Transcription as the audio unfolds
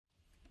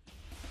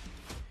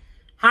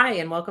Hi,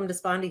 and welcome to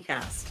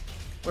SpondyCast,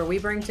 where we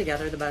bring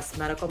together the best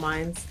medical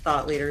minds,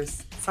 thought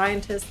leaders,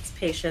 scientists,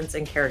 patients,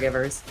 and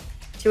caregivers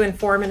to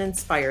inform and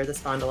inspire the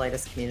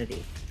spondylitis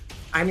community.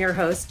 I'm your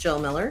host, Jill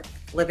Miller,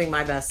 living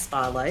my best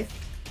spa life,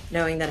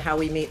 knowing that how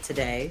we meet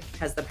today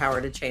has the power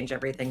to change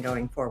everything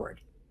going forward.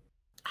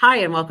 Hi,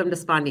 and welcome to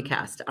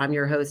SpondyCast. I'm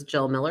your host,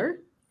 Jill Miller.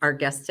 Our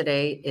guest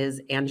today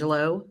is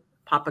Angelo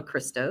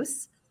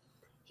Papachristos.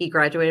 He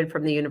graduated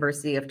from the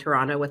University of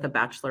Toronto with a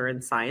Bachelor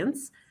in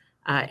Science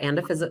and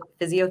a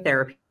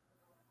physiotherapy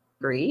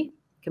degree,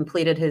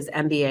 completed his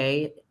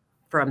MBA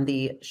from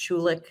the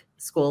Schulich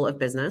School of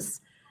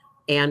Business,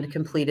 and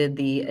completed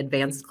the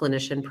Advanced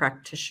Clinician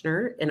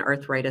Practitioner in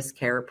Arthritis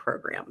Care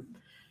program.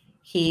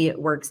 He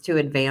works to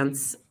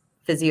advance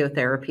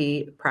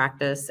physiotherapy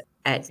practice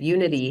at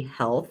Unity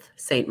Health,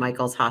 St.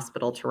 Michael's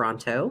Hospital,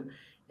 Toronto,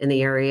 in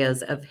the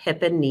areas of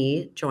hip and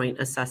knee joint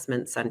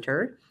assessment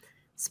center,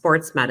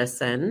 sports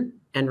medicine,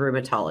 and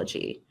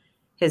rheumatology.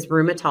 His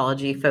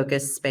rheumatology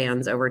focus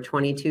spans over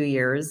 22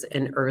 years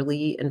in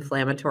early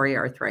inflammatory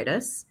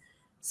arthritis,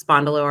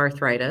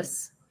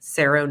 spondyloarthritis,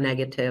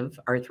 seronegative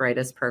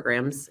arthritis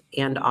programs,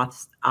 and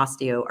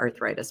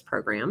osteoarthritis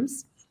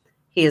programs.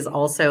 He is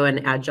also an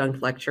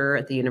adjunct lecturer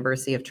at the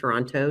University of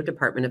Toronto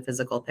Department of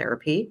Physical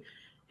Therapy,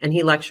 and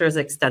he lectures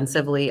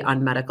extensively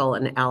on medical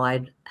and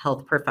allied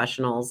health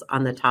professionals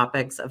on the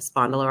topics of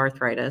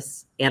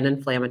spondyloarthritis and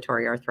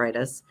inflammatory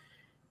arthritis.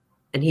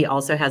 And he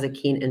also has a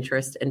keen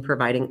interest in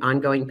providing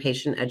ongoing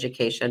patient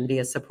education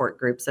via support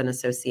groups and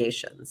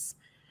associations.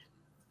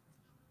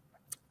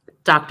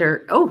 I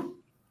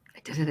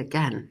did it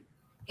again.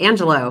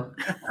 Angelo,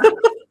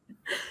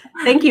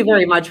 thank you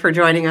very much for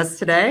joining us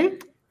today.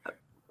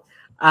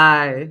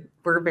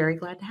 We're very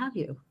glad to have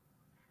you.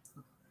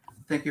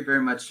 Thank you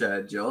very much,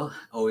 Jill.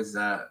 Always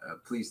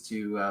pleased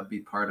to be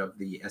part of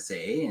the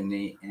SAA,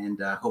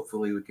 and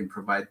hopefully we can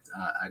provide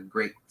a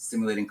great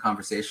stimulating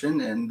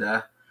conversation,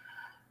 and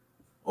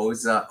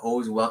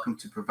always welcome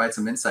to provide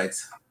some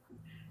insights.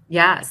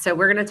 Yeah, so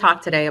we're going to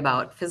talk today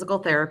about physical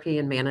therapy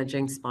and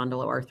managing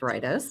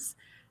spondyloarthritis.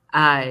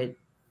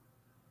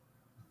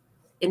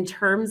 In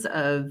terms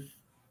of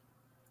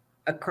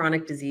a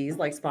chronic disease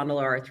like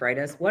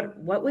spondyloarthritis,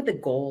 what would the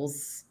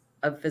goals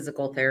of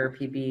physical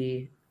therapy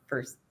be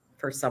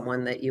for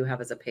someone that you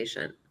have as a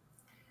patient?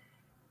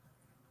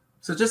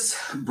 So just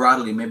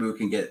broadly, maybe we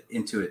can get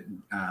into it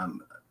a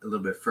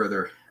little bit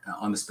further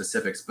on the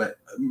specifics, but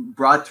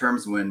broad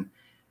terms when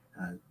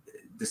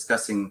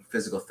discussing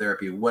physical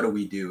therapy, what do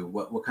we do?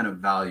 What kind of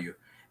value?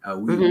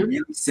 We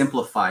really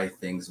simplify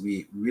things.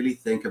 We really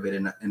think of it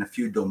in a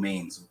few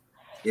domains.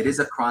 It is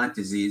a chronic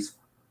disease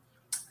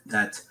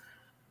that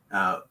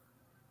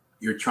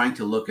you're trying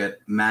to look at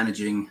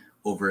managing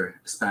over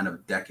a span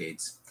of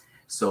decades.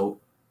 So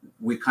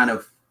we kind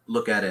of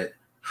look at it,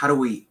 how do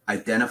we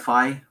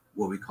identify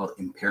what we call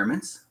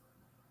impairments?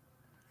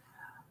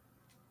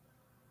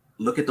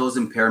 Look at those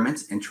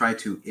impairments and try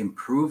to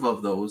improve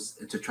of those,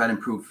 to try to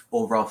improve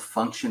overall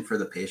function for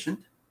the patient.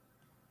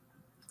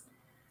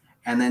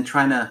 And then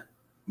trying to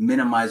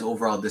minimize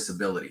overall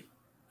disability,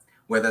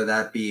 whether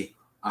that be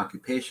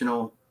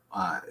occupational,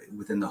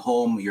 within the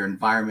home, your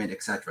environment,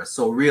 etc.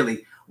 So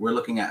really, we're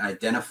looking at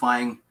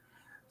identifying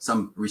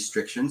some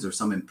restrictions or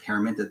some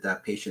impairment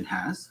that patient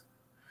has.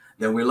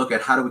 Then we look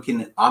at how we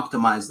can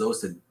optimize those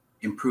to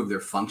improve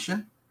their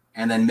function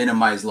and then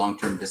minimize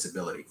long-term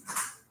disability.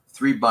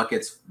 3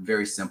 buckets,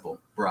 very simple,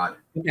 broad.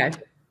 Okay.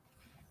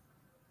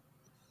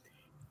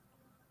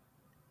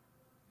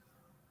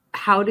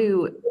 How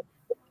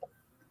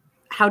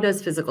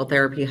does physical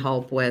therapy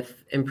help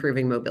with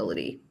improving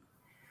mobility?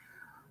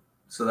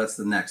 So that's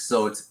the next.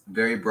 So it's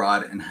very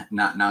broad, and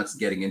now it's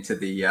getting into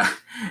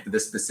the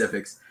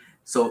specifics.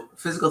 So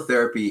physical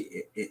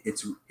therapy,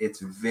 it's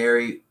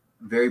very,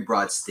 very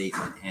broad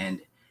statement,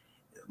 and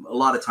a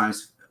lot of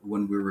times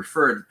when we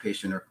refer the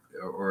patient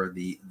or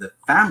the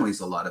families,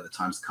 a lot of the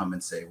times come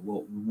and say,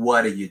 well,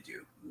 what do you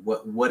do?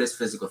 What is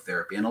physical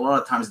therapy? And a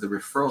lot of times the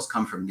referrals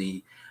come from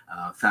the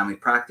family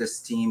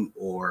practice team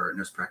or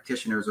nurse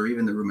practitioners or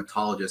even the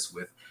rheumatologist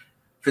with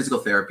physical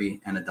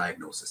therapy and a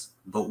diagnosis.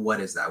 But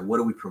what is that? What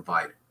do we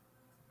provide?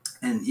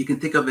 And you can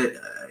think of it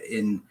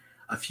in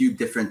a few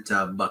different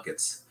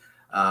buckets.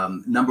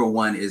 Number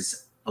one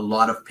is a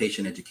lot of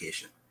patient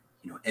education,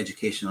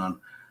 education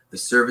on the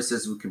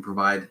services we can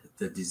provide,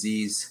 the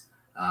disease,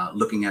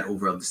 looking at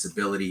overall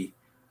disability,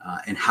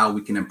 and how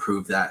we can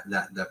improve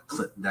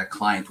that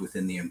client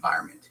within the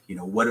environment.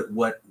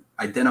 What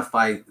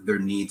identify their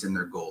needs and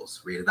their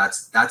goals. Right?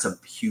 That's a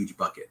huge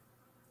bucket.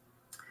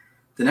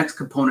 The next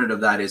component of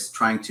that is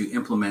trying to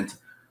implement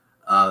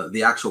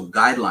the actual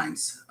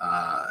guidelines,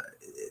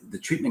 the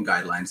treatment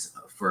guidelines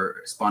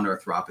for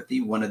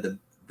spondyloarthropathy. One of the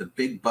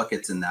big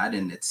buckets in that,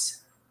 and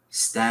its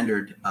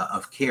standard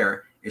of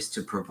care, is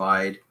to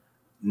provide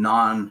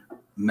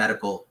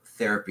non-medical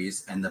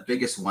therapies, and the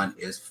biggest one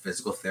is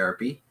physical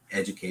therapy,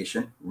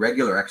 education,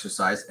 regular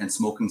exercise, and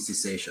smoking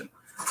cessation.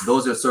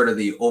 Those are sort of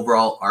the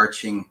overall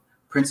arching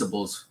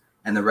principles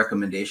and the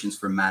recommendations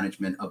for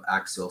management of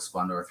axial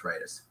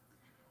spondyloarthritis.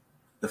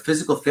 The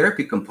physical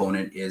therapy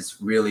component is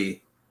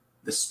really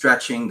the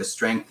stretching, the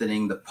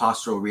strengthening, the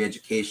postural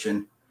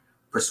re-education,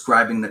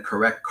 prescribing the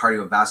correct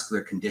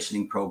cardiovascular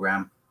conditioning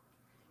program,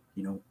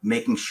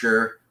 making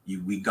sure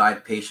we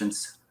guide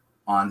patients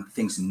on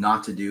things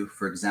not to do.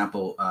 For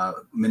example,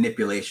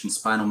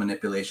 spinal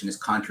manipulation is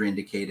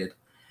contraindicated.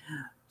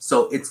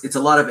 So it's a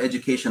lot of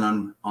education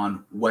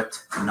on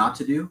what not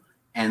to do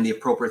and the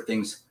appropriate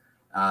things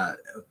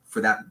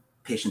for that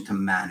patient to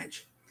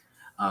manage.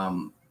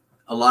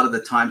 A lot of the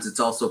times it's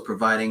also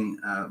providing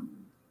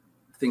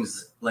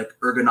things like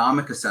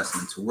ergonomic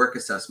assessments, work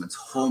assessments,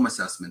 home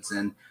assessments.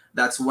 And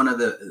that's one of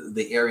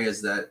the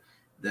areas that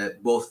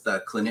both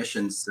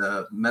clinicians,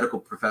 medical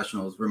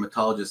professionals,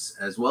 rheumatologists,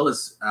 as well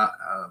as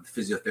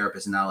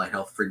physiotherapists and allied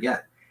health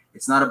forget.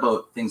 It's not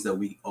about things that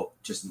we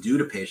just do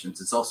to patients.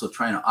 It's also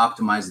trying to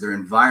optimize their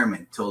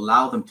environment to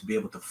allow them to be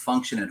able to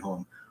function at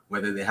home,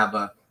 whether they have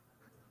a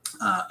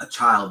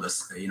child, a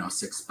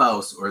sick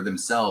spouse, or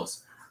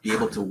themselves, be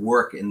able to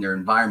work in their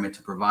environment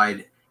to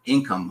provide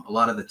income. A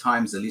lot of the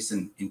times, at least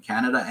in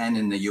Canada and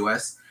in the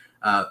US,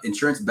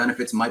 insurance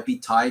benefits might be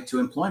tied to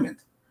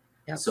employment.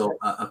 Yep. So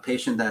a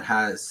patient that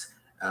has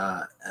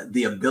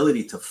the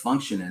ability to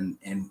function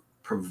and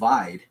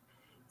provide,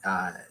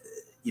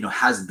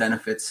 has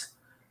benefits.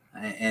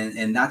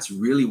 And that's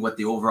really what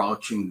the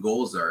overarching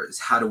goals are, is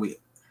how do we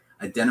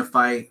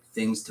identify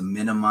things to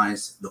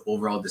minimize the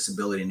overall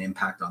disability and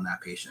impact on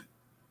that patient.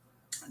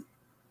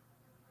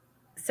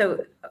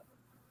 So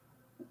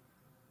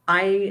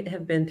I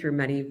have been through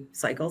many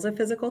cycles of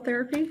physical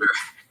therapy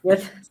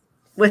with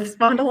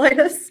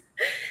spondylitis.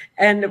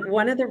 And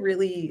one of the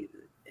really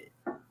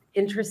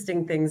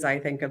interesting things I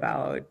think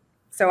about,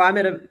 so I'm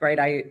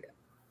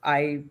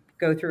I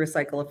go through a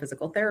cycle of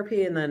physical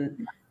therapy, and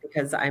then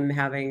because I'm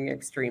having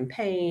extreme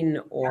pain,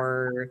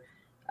 or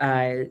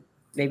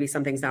maybe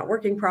something's not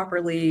working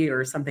properly,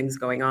 or something's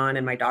going on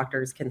and my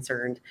doctor's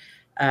concerned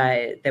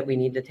that we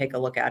need to take a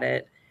look at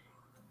it.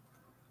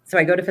 So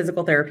I go to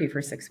physical therapy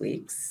for 6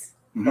 weeks,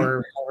 mm-hmm.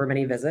 or however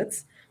many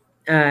visits.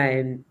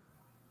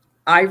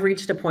 I've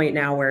reached a point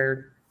now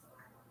where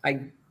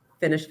I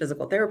finish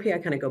physical therapy. I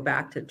kind of go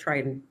back to try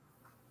and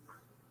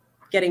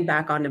getting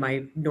back onto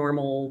my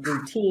normal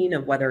routine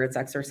of whether it's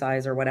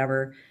exercise or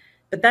whatever.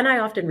 But then I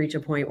often reach a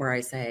point where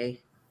I say,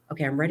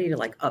 okay, I'm ready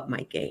to up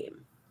my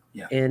game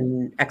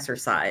in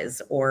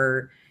exercise.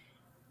 Or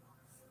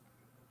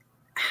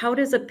how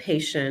does a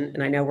patient,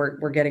 and I know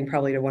we're getting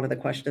probably to one of the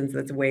questions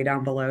that's way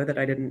down below that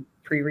I didn't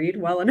pre-read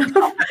well enough.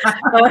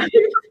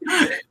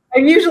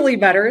 I'm usually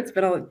better. It's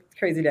been a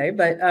crazy day,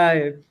 but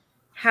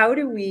how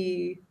do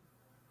we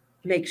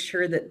make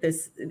sure that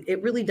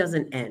it really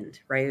doesn't end,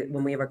 right?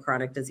 When we have a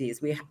chronic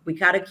disease, we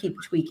got to keep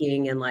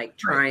tweaking and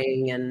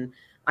trying. Right. And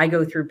I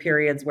go through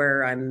periods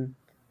where I'm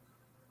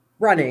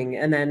running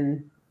and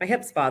then my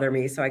hips bother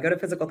me. So I go to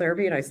physical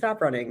therapy and I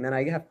stop running.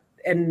 Then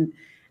and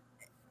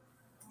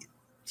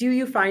do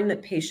you find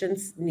that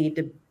patients need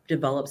to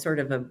develop sort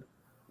of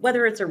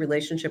whether it's a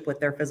relationship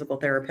with their physical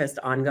therapist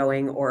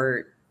ongoing,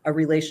 or a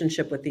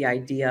relationship with the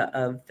idea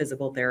of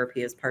physical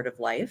therapy as part of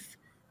life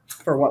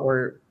for what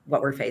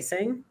we're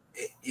facing?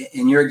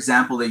 In your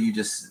example that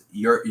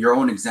your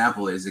own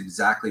example is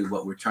exactly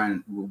what we try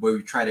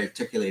to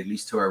articulate, at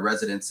least to our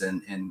residents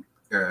and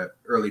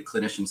early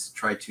clinicians, to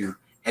try to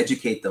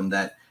educate them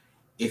that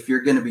if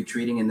you're going to be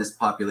treating in this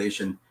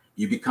population,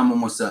 you become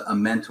almost a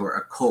mentor,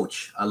 a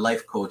coach, a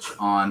life coach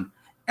on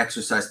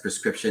exercise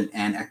prescription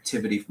and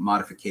activity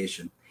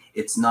modification.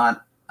 It's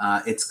not,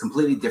 it's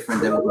completely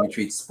different than when we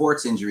treat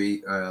sports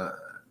injury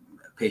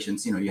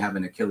patients. You have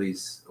an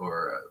Achilles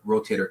or a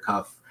rotator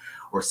cuff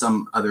or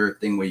some other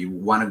thing where you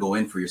want to go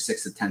in for your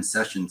 6 to 10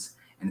 sessions,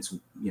 and it's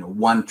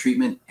one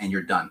treatment and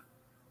you're done.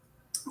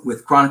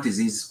 With chronic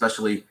disease,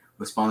 especially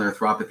with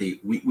spondyloarthropathy,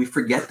 we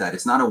forget that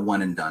it's not a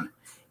one and done.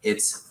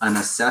 It's an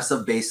assess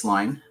of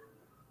baseline,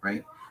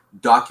 right?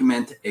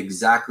 Document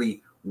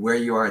exactly where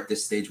you are at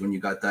this stage when you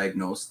got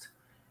diagnosed.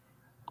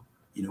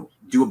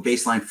 Do a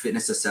baseline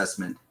fitness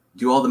assessment.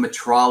 Do all the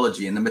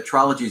metrology, and the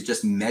metrology is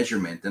just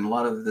measurement. And a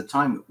lot of the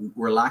time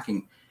we're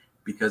lacking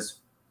because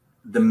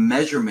the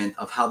measurement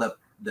of how the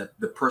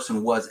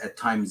person was at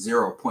time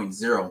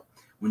 0.0,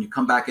 when you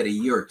come back at a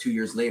year or 2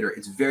 years later,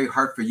 it's very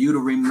hard for you to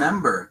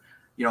remember,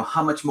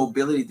 how much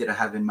mobility did I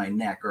have in my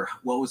neck, or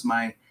what was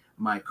my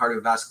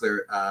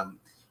cardiovascular,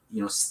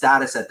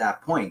 status at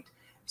that point.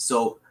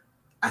 So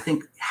I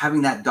think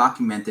having that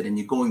documented and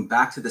you going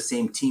back to the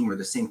same team or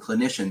the same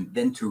clinician,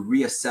 then to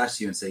reassess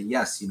you and say,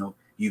 yes,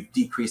 you've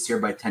decreased here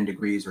by 10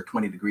 degrees or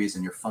 20 degrees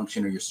and your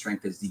function or your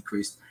strength has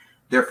decreased.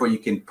 Therefore, you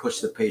can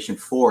push the patient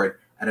forward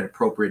at an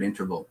appropriate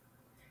interval.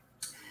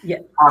 Yeah.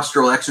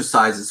 Postural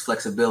exercises,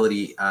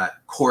 flexibility,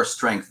 core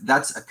strength,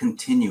 that's a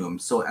continuum.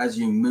 So as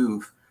you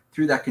move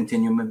through that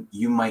continuum,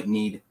 you might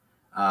need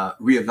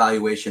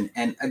reevaluation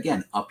and,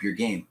 again, up your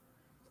game.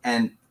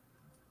 And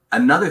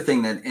another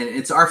thing and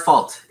it's our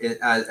fault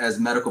as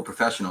medical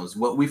professionals,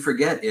 what we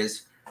forget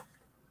is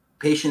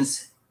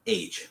patients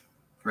age,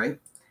 right?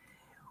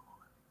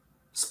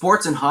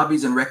 Sports and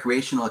hobbies and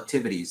recreational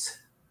activities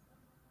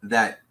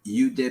that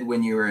you did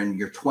when you were in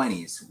your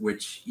 20s,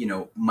 which,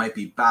 might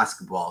be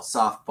basketball,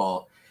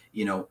 softball,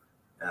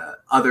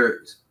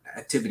 other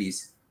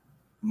activities,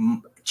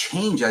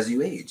 change as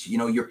you age.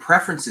 Your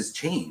preferences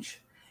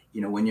change.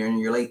 When you're in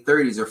your late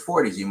 30s or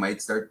 40s, you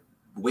might start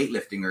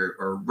weightlifting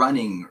or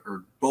running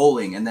or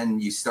bowling, and then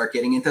you start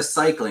getting into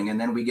cycling,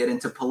 and then we get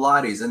into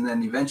Pilates, and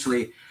then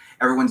eventually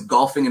everyone's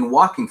golfing and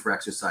walking for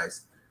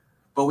exercise.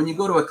 But when you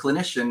go to a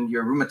clinician,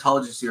 your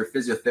rheumatologist, your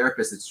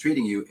physiotherapist that's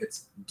treating you,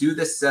 it's do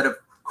this set of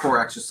core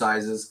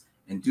exercises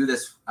and do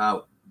this,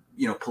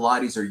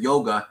 Pilates or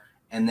yoga,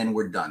 and then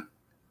we're done.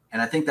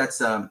 And I think that's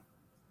a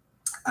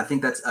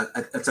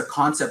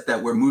concept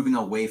that we're moving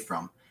away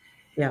from.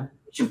 Yeah.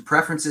 Patient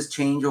preferences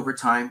change over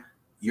time.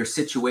 Your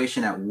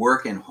situation at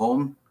work and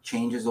home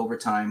changes over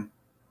time,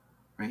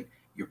 right?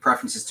 Your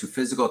preferences to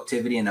physical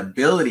activity and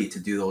ability to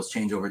do those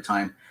change over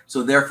time.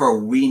 So therefore,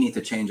 we need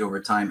to change over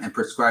time and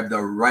prescribe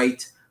the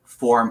right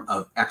form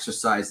of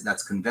exercise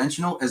that's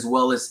conventional, as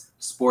well as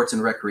sports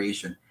and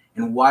recreation.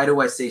 And why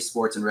do I say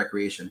sports and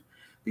recreation?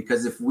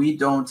 Because if we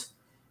don't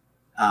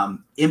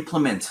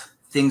implement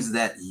things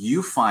that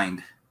you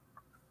find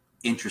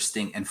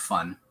interesting and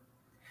fun,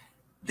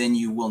 then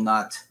you will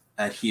not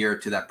adhere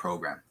to that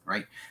program,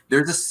 right?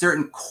 There's a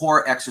certain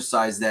core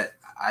exercise that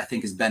I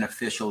think is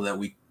beneficial that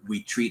we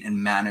treat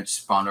and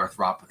manage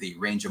spondyloarthropathy,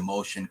 range of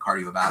motion,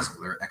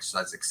 cardiovascular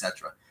exercise,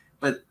 etc.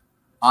 But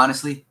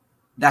honestly,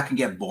 that can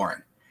get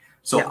boring.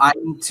 So yeah. I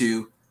need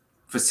to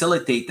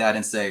facilitate that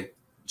and say,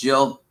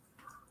 Jill,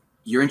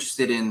 you're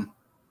interested in,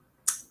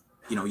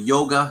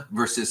 yoga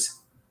versus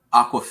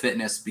aqua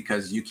fitness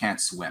because you can't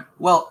swim.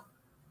 Well,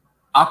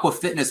 aqua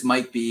fitness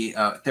might be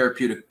a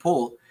therapeutic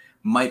pool,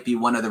 might be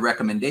one of the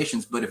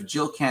recommendations, but if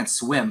Jill can't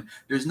swim,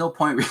 there's no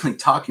point really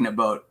talking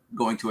about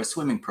going to a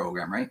swimming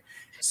program, right?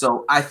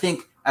 So I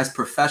think as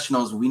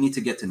professionals, we need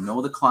to get to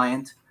know the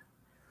client,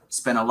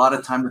 spend a lot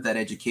of time with that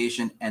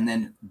education, and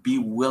then be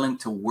willing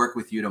to work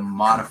with you to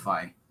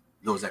modify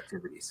those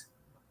activities.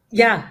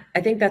 Yeah,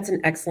 I think that's an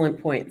excellent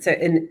point. So,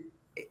 and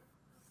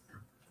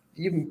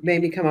you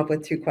made me come up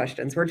with two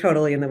questions. We're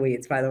totally in the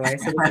weeds, by the way,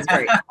 so this is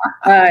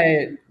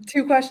great.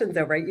 Two questions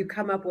though, right? You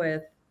come up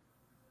with,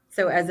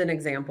 so as an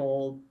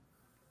example,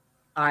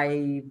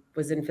 I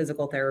was in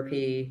physical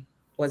therapy,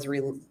 was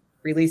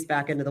released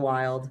back into the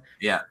wild.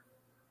 Yeah.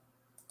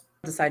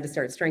 Decided to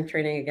start strength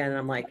training again. And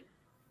I'm like,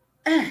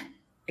 I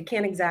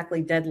can't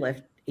exactly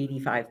deadlift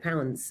 85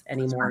 pounds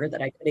anymore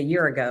that I did a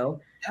year ago.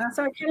 Yeah.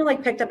 So I kind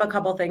of picked up a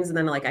couple things, and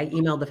then I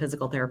emailed the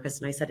physical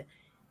therapist and I said,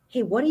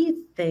 hey, what do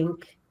you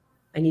think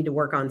I need to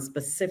work on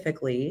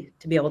specifically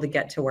to be able to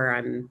get to where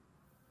I'm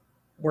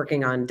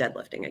working on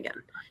deadlifting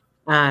again?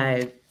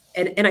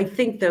 And I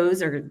think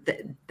those are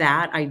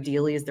that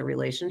ideally is the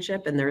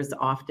relationship. And there's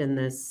often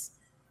this,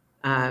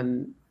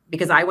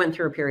 because I went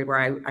through a period where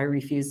I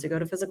refused to go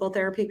to physical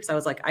therapy because I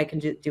was like, I can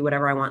do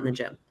whatever I want in the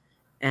gym.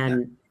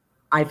 And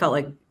I felt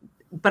like,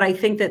 but I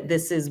think that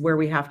this is where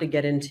we have to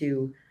get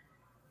into,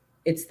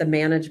 it's the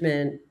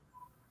management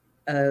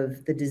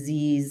of the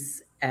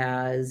disease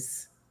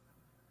as,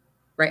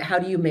 right? How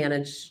do you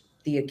manage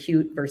the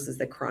acute versus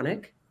the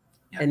chronic?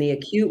 Yeah. And the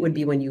acute would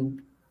be when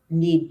you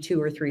need 2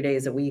 or 3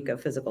 days a week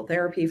of physical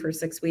therapy for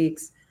 6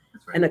 weeks.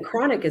 Right. And the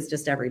chronic is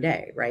just every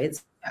day, right?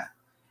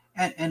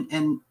 Yeah.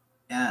 And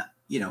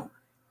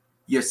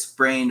you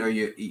sprained or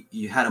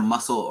you had a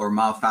muscle or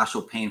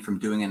myofascial pain from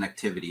doing an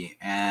activity,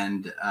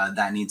 and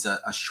that needs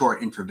a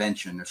short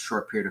intervention, a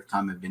short period of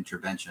time of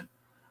intervention.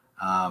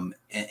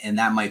 And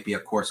that might be a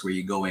course where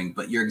you're going,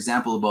 but your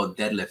example about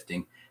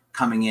deadlifting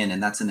coming in,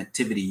 and that's an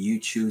activity you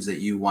choose that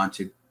you want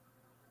to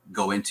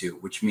go into,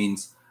 which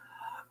means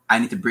I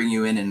need to bring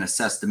you in and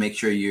assess to make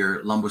sure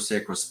your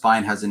lumbosacral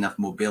spine has enough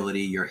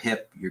mobility, your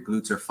hip, your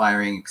glutes are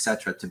firing,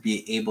 etc., to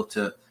be able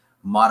to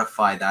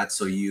modify that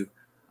so you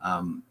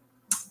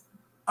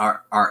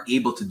are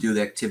able to do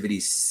the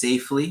activities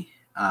safely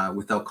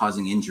without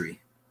causing injury.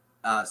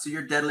 So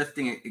your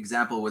deadlifting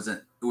example was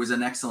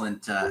an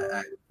excellent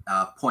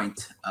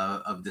point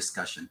of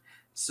discussion.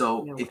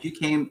 So if you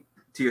came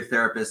to your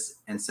therapist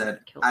and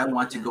said, I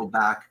want to go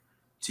back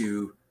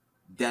to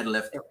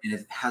deadlift, and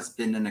it has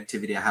been an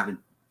activity I haven't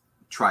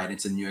tried,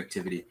 it's a new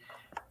activity,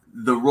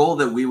 the role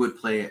that we would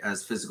play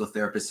as physical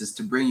therapists is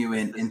to bring you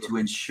in and to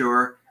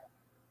ensure,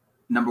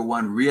 number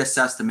one,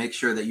 reassess to make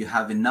sure that you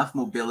have enough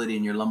mobility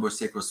in your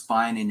lumbosacral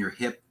spine, in your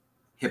hip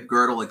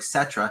girdle,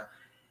 etc.,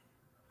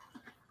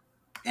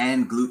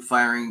 and glute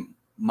firing,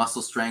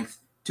 muscle strength,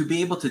 to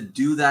be able to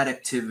do that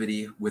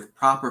activity with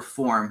proper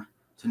form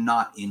to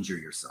not injure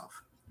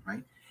yourself,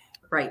 right?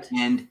 Right.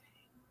 And,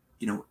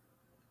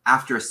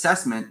 after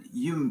assessment,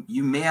 you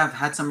may have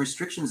had some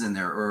restrictions in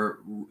there, or,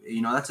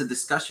 that's a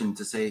discussion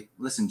to say,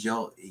 listen,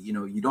 Jill,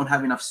 you don't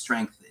have enough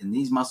strength in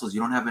these muscles.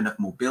 You don't have enough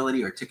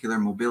mobility, articular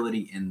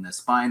mobility in the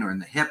spine or in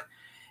the hip.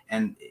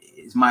 And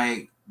it's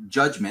my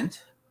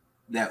judgment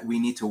that we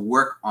need to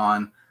work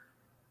on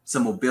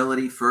some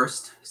mobility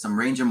first, some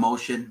range of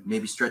motion,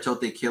 maybe stretch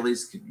out the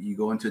Achilles. You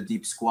go into a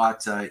deep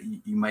squat,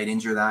 you might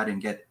injure that and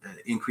get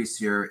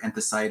increase your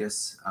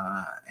enthesitis,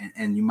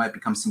 and you might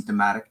become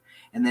symptomatic.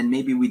 And then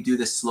maybe we do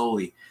this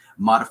slowly,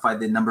 modify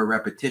the number of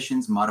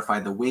repetitions, modify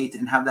the weight,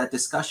 and have that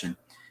discussion.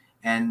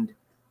 And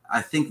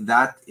I think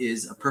that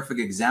is a perfect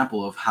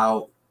example of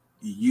how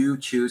you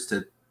choose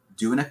to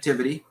do an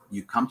activity.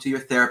 You come to your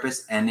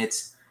therapist, and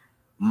it's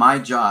my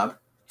job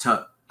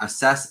to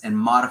assess and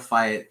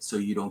modify it so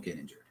you don't get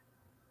injured.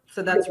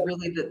 So that's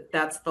really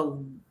that's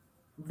the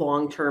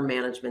long-term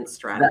management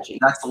strategy.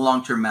 That's the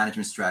long-term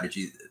management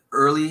strategy.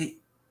 Early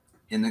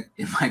in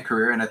my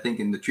career, and I think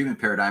in the treatment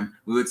paradigm,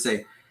 we would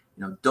say,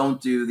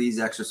 don't do these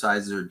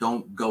exercises, or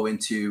don't go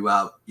into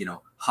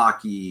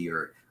hockey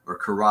or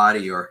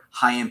karate or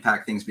high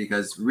impact things,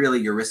 because really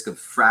your risk of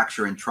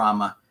fracture and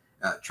trauma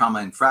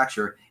and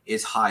fracture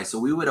is high. So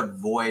we would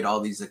avoid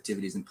all these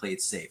activities and play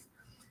it safe.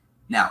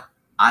 Now,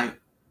 I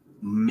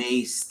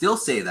may still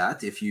say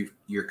that if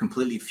you're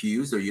completely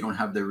fused or you don't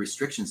have the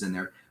restrictions in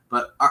there,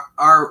 but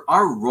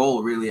our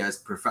role really as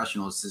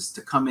professionals is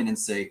to come in and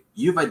say,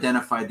 you've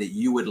identified that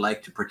you would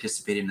like to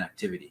participate in an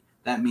activity.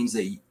 That means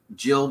that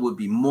Jill would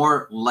be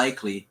more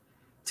likely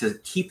to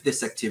keep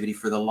this activity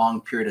for the long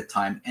period of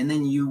time, and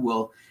then you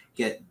will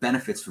get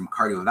benefits from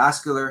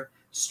cardiovascular,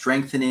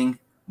 strengthening,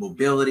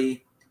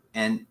 mobility,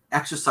 and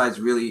exercise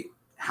really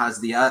has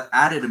the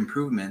added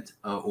improvement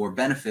or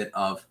benefit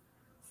of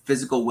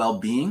physical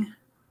well-being,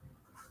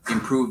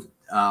 improved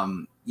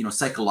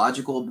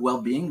psychological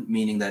well-being,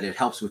 meaning that it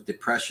helps with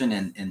depression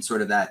and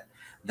sort of that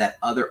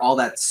all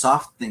that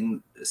soft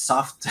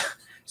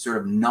sort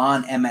of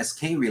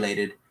non-MSK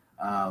related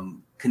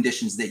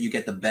conditions that you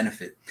get the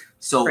benefit.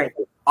 So right.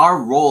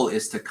 Our role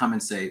is to come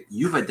and say,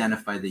 you've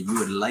identified that you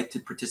would like to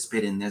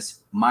participate in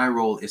this. My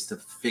role is to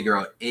figure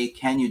out,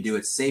 can you do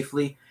it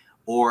safely,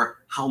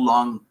 or how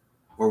long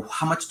or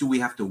how much do we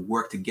have to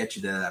work to get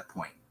you to that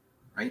point,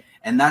 right?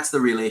 And that's the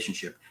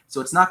relationship.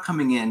 So it's not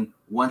coming in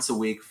once a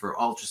week for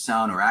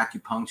ultrasound or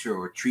acupuncture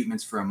or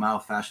treatments for a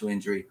myofascial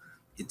injury.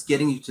 It's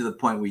getting you to the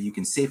point where you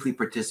can safely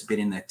participate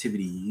in the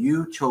activity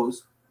you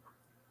chose,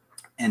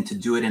 and to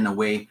do it in a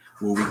way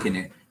where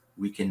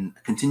we can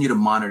continue to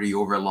monitor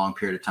you over a long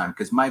period of time.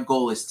 Because my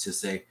goal is to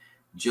say,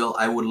 Jill,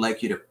 I would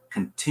like you to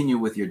continue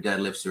with your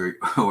deadlifts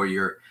or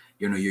your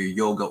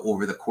yoga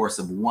over the course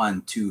of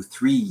 1, 2,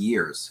 3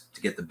 years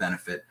to get the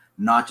benefit,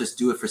 not just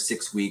do it for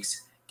 6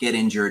 weeks, get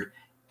injured,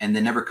 and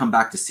then never come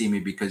back to see me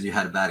because you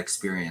had a bad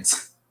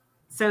experience.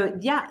 So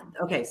yeah.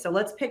 Okay. So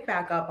let's pick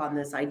back up on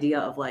this idea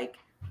of like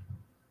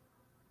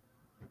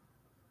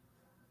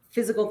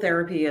physical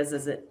therapy as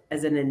an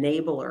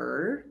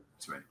enabler.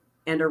 That's right.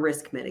 And a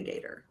risk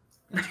mitigator,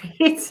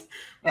 right?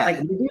 Yeah. Like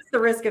reduce the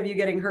risk of you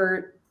getting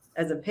hurt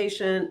as a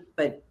patient,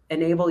 but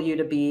enable you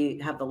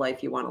to have the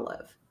life you want to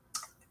live.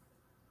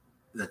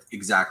 That's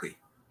exactly.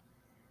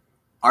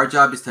 Our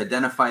job is to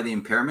identify the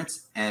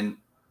impairments, and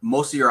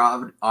most of your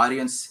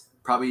audience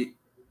probably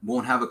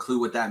won't have a clue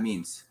what that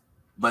means,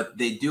 but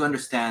they do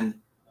understand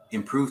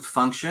improved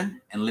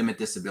function and limit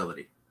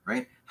disability,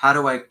 right? How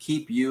do I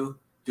keep you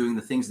doing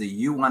the things that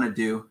you want to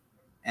do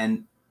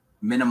and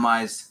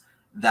minimize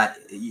that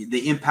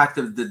the impact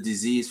of the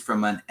disease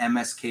from an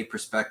MSK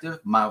perspective,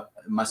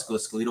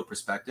 musculoskeletal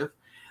perspective,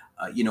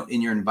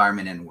 in your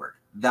environment and work?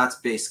 That's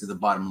basically the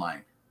bottom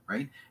line,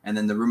 right? And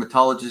then the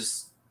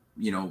rheumatologist,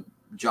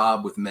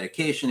 job with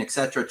medication,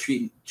 etc.,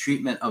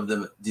 treatment of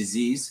the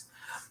disease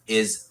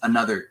is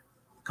another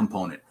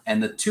component.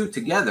 And the two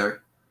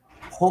together,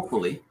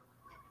 hopefully,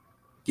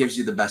 gives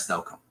you the best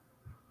outcome.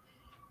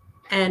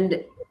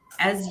 And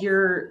as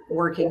you're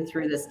working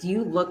through this, do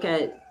you look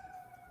at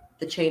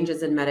the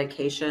changes in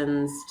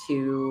medications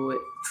to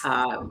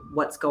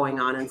what's going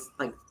on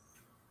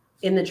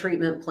in the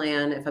treatment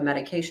plan? If a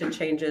medication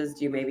changes,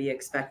 do you maybe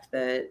expect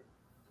that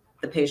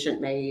the patient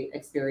may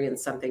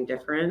experience something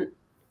different?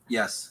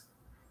 Yes.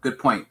 Good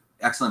point.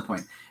 Excellent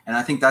point. And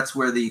I think that's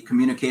where the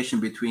communication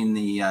between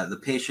the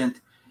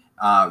patient,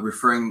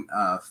 referring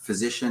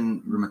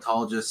physician,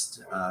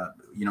 rheumatologist,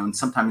 and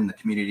sometime in the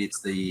community, it's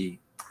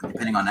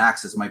depending on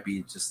access, might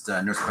be just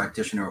a nurse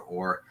practitioner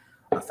or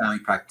a family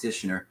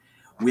practitioner.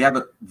 We have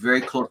a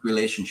very close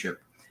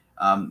relationship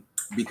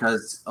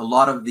because a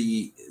lot of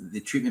the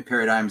treatment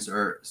paradigms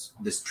are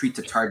this treat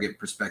to target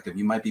perspective.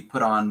 You might be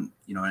put on,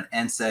 an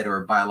NSAID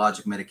or a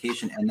biologic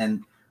medication, and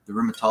then the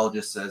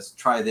rheumatologist says,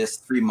 try this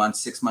 3 months,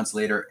 6 months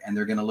later, and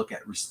they're going to look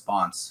at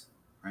response,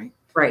 right?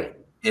 Right.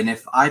 And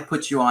if I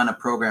put you on a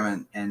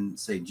program and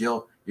say,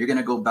 Jill, you're going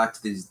to go back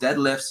to these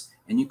deadlifts,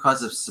 and you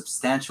cause a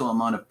substantial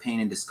amount of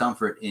pain and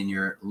discomfort in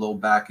your low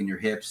back and your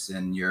hips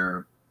and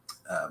your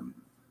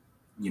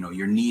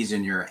your knees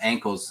and your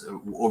ankles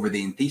over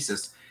the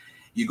enthesis,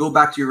 you go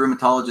back to your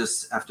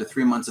rheumatologist after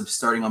 3 months of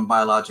starting on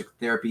biologic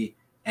therapy,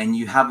 and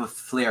you have a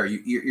flare.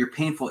 You're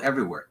painful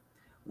everywhere.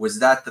 Was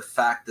that the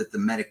fact that the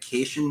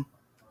medication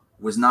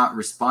was not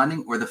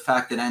responding, or the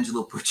fact that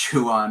Angelo put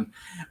you on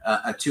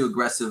a too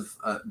aggressive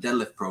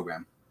deadlift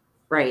program?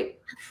 Right.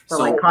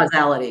 So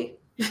causality.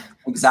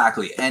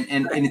 Exactly. And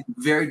it's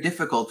very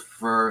difficult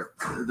for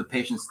the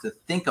patients to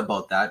think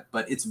about that,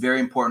 but it's very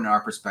important in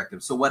our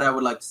perspective. So what I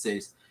would like to say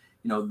is,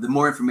 the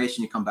more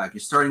information you come back,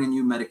 you're starting a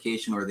new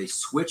medication, or they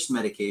switched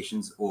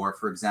medications, or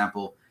for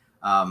example,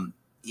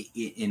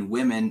 in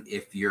women,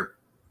 if you're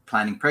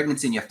planning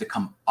pregnancy and you have to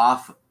come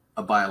off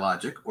a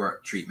biologic or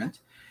a treatment,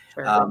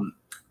 Sure.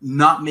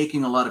 not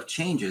making a lot of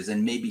changes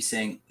and maybe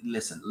saying,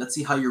 listen, let's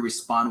see how you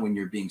respond when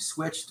you're being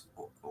switched,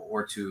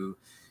 or to,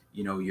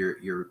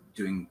 you're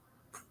doing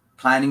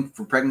planning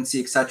for pregnancy,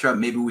 etc.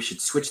 Maybe we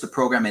should switch the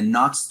program and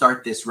not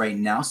start this right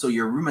now. So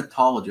your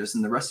rheumatologist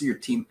and the rest of your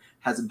team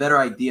has a better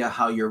idea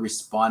how you're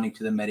responding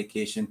to the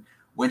medication.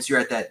 Once you're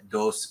at that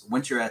dose,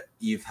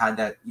 you've had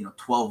that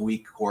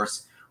 12-week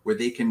course where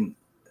they can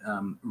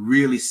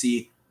really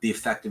see the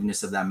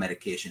effectiveness of that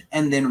medication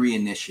and then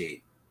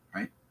reinitiate.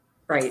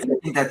 Right. And I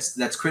think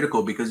that's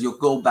critical, because you'll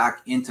go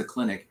back into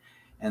clinic,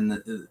 and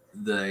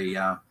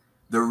the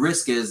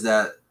risk is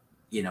that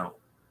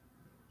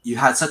you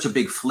had such a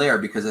big flare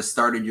because I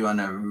started you on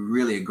a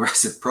really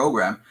aggressive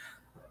program,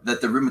 that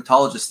the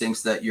rheumatologist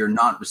thinks that you're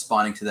not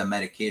responding to that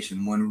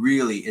medication, when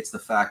really it's the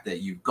fact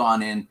that you've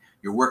gone in,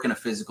 you're working a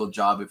physical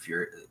job if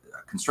you're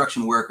a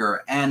construction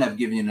worker, and I've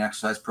given you an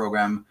exercise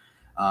program,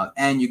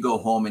 and you go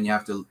home and you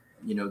have to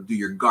do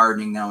your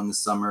gardening now in the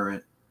summer,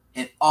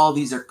 and all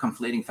these are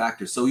conflating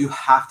factors. So you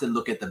have to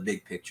look at the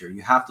big picture.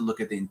 You have to look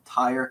at the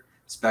entire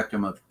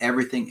spectrum of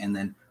everything, and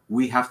then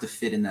we have to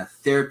fit in that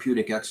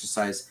therapeutic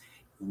exercise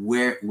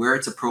where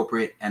it's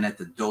appropriate and at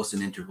the dose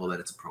and interval that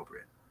it's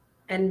appropriate.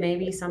 And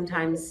maybe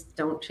sometimes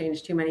don't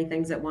change too many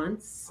things at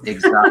once.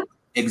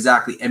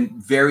 Exactly. And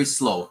very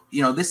slow.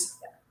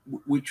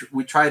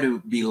 We try to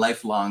be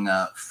lifelong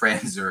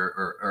friends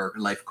or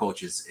life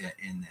coaches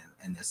in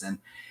this,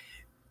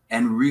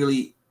 and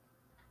really,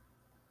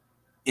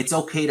 it's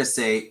okay to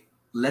say,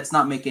 let's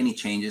not make any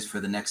changes for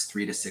the next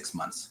 3 to 6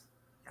 months.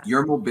 Yeah.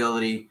 Your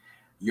mobility,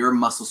 your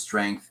muscle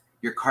strength,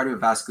 your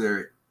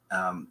cardiovascular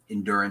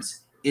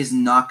endurance is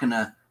not going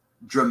to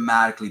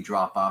dramatically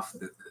drop off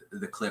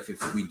the cliff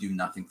if we do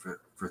nothing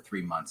for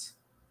 3 months,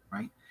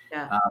 right?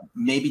 Yeah.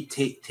 Maybe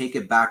take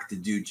it back to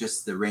do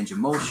just the range of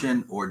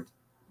motion, or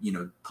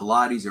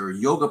Pilates or a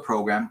yoga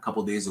program a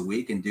couple days a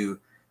week, and do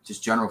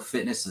just general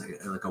fitness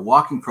like a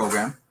walking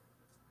program,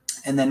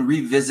 and then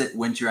revisit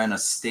when you're on a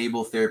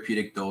stable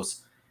therapeutic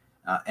dose,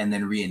 and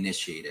then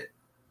reinitiate it,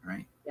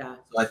 right? Yeah.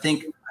 So I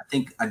think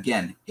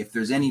again, if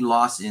there's any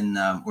loss in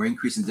or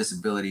increase in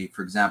disability,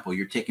 for example,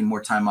 you're taking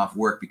more time off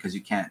work because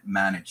you can't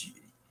manage,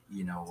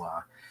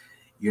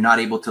 you're not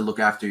able to look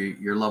after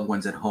your loved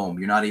ones at home.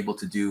 You're not able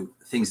to do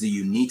things that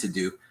you need to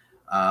do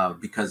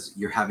because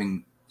you're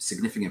having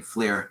significant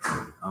flare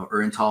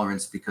or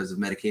intolerance because of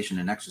medication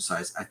and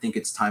exercise. I think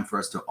it's time for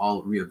us to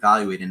all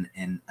reevaluate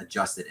and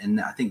adjust it.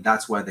 And I think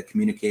that's why the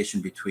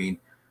communication between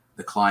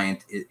the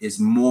client is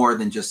more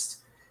than just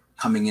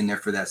coming in there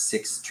for that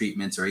 6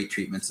 treatments or 8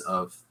 treatments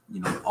of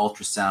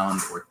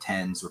ultrasound or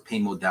TENS or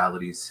pain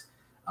modalities,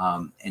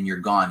 and you're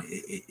gone.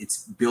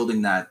 It's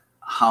building that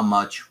how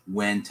much,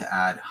 when to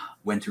add,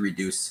 when to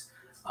reduce,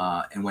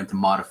 and when to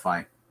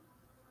modify.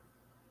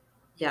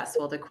 Yes.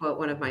 Well, to quote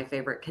one of my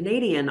favorite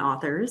Canadian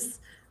authors,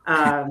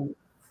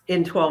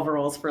 in 12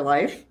 Rules for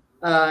Life,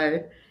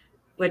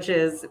 which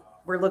is,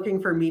 we're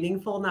looking for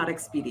meaningful, not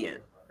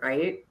expedient,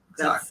 right?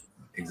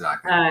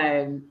 Exactly.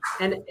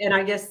 And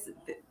I guess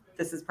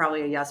this is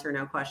probably a yes or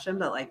no question,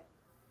 but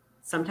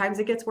sometimes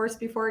it gets worse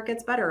before it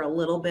gets better a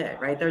little bit,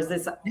 right? There's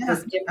this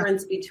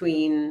difference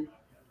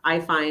I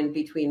find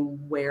between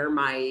where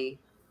my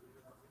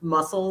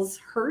muscles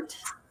hurt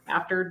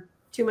after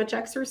too much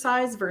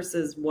exercise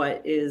versus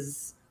what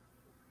is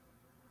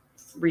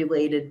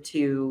related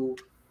to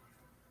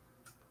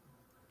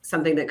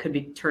something that could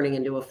be turning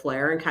into a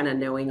flare, and kind of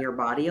knowing your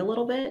body a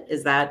little bit.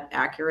 Is that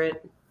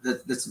accurate?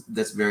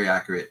 That's very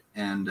accurate.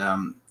 And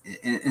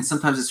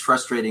sometimes it's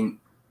frustrating.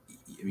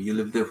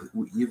 You've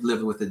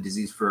lived with a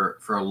disease for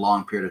a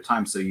long period of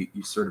time. So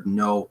you sort of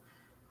know,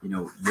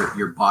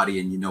 your body,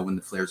 and when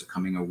the flares are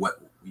coming, or what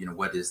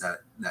is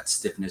that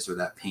stiffness or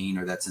that pain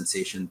or that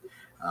sensation.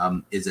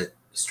 Is it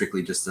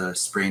strictly just a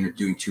sprain or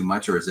doing too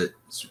much, or is it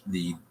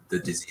the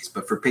disease?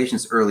 But for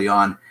patients early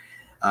on,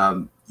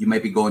 you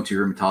might be going to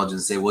your rheumatologist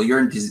and say, well, you're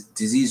in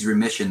disease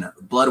remission.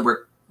 Blood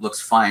work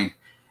looks fine,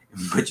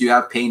 but you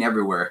have pain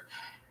everywhere.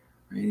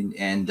 Right?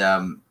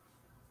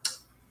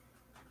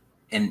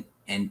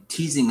 And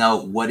teasing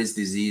out what is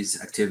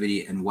disease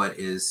activity and what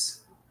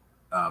is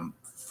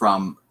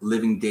from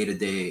living day to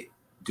day,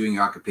 doing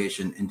your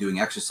occupation and doing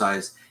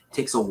exercise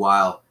takes a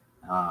while,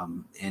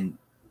 and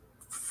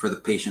for the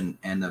patient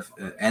and the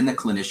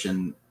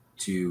clinician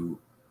to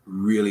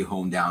really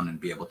hone down and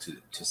be able to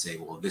say,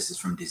 well, this is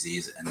from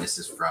disease and this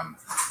is from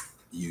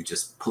you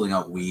just pulling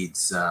out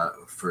weeds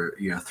for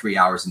 3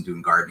 hours and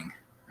doing gardening.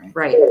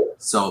 Right.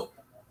 So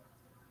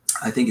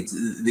I think it's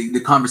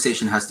the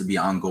conversation has to be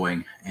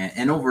ongoing,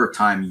 and over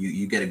time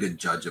you get a good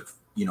judge of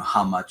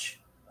how much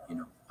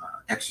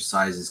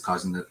exercise is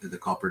causing the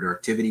culprit or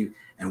activity,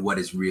 and what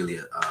is really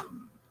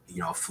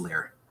a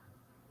flare.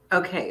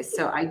 Okay,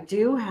 so I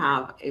do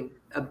have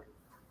a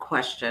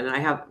question.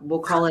 We'll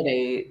call it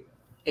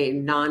a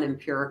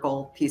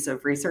non-empirical piece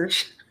of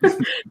research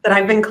that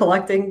I've been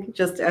collecting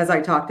just as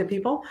I talk to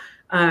people.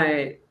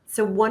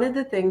 So one of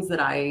the things that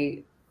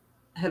I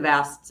have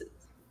asked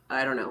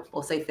I don't know,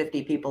 we'll say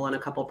 50 people and a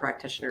couple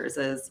practitioners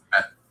is,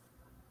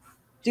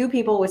 do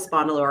people with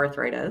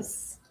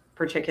spondyloarthritis,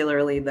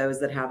 particularly those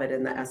that have it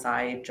in the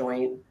SI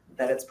joint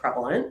that it's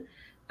prevalent,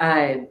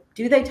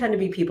 do they tend to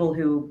be people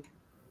who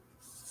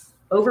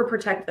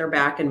overprotect their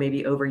back and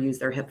maybe overuse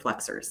their hip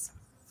flexors?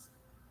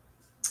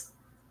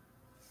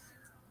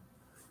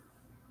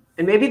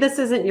 And maybe this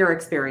isn't your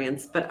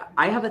experience, but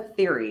I have a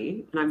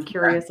theory, and I'm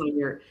curious on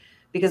your,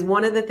 because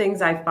one of the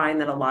things I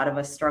find that a lot of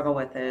us struggle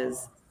with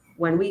is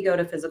when we go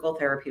to physical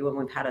therapy, when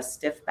we've had a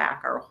stiff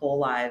back our whole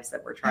lives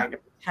that we're trying to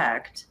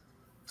protect,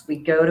 we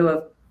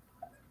go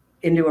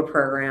into a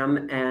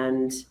program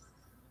and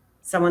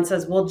someone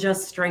says, well,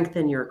 just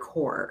strengthen your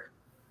core.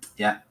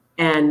 Yeah.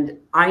 And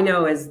I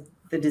know, as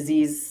the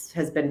disease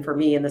has been for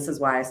me, and this is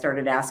why I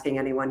started asking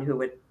anyone who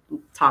would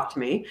talk to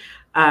me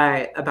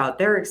about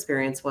their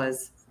experience,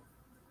 was,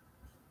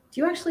 do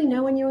you actually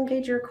know when you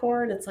engage your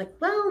core? And it's like,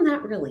 well,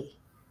 not really.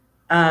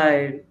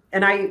 And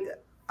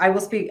I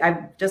will speak,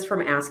 I just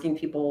from asking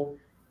people,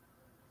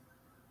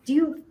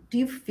 do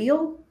you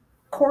feel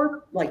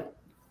core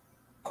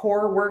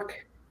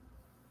work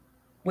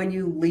when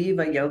you leave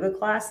a yoga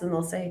class? And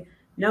they'll say,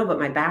 no, but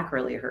my back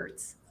really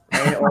hurts.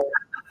 Right?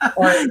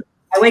 or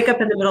I wake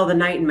up in the middle of the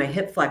night and my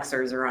hip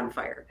flexors are on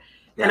fire.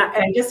 Yeah. And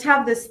I just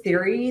have this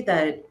theory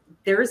that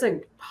there's a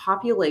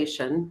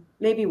population,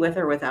 maybe with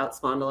or without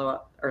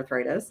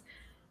spondyloarthritis,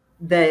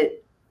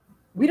 that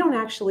we don't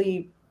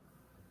actually,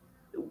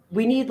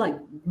 we need like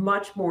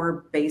much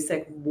more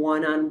basic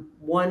one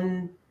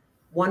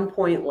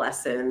point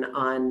lesson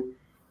on,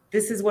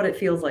 this is what it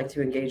feels like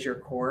to engage your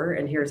core,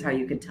 and here's how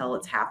you can tell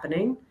it's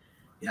happening.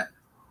 Yeah.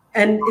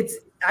 And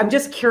I'm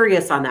just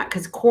curious on that,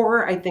 because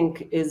core, I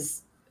think,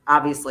 is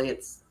obviously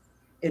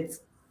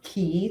it's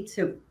key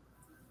to.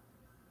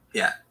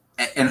 Yeah.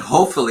 And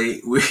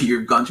hopefully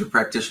you've gone to a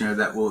practitioner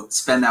that will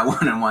spend that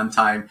one-on-one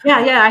time. Yeah,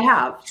 I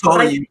have.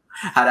 Totally you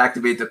how to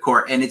activate the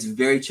core. And it's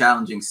very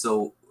challenging.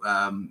 So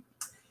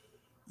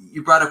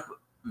you brought up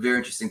very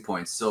interesting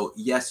points. So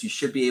yes, you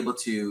should be able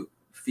to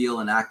feel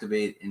and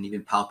activate and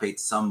even palpate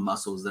some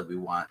muscles that we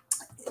want.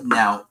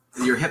 Now,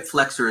 your hip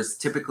flexor is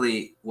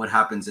typically what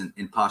happens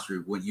in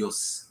posture when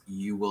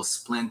you will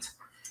splint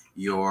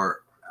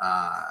your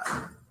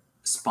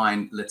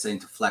spine, let's say,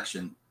 into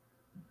flexion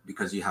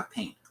because you have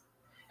pain.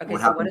 Okay,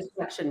 so what does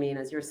flexion mean?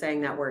 As you're saying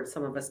that word,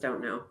 some of us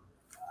don't know.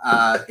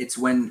 It's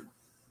when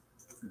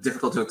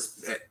difficult to.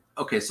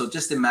 Okay, so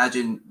just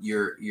imagine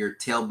your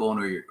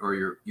tailbone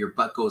or your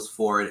butt goes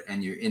forward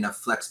and you're in a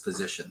flex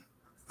position.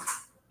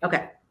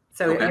 Okay,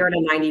 so you're at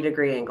a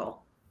 90-degree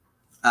angle.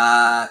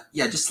 Yeah,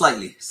 just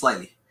slightly.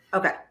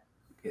 Okay.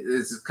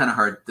 This is kind of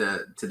hard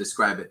to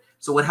describe it.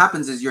 So what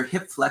happens is your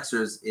hip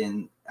flexors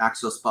in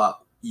axial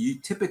spot, you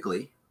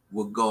typically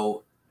will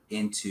go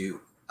into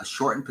a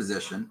shortened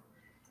position,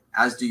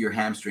 as do your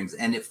hamstrings,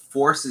 and it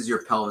forces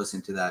your pelvis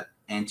into that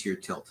anterior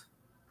tilt.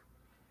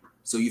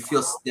 So you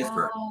feel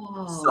stiffer.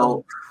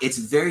 So it's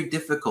very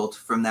difficult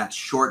from that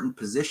shortened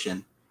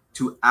position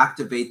to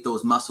activate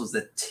those muscles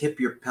that tip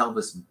your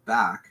pelvis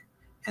back.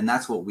 And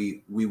that's what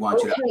we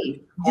want you to do.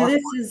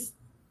 This is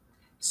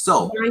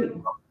so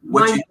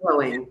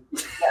mind-blowing.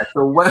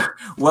 So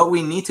what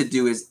we need to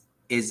do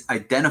is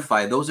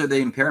identify, those are the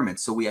impairments.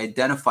 So we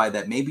identify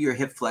that maybe your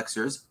hip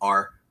flexors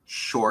are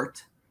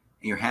short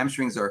and your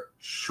hamstrings are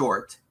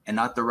short and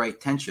not the right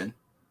tension.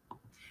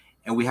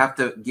 And we have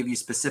to give you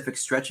specific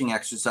stretching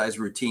exercise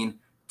routine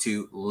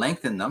to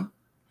lengthen them.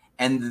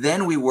 And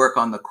then we work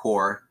on the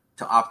core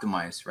to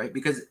optimize, right?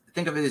 Because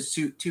think of it as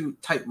two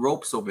tight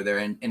ropes over there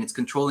and it's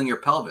controlling your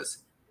pelvis.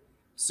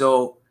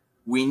 So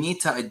we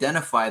need to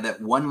identify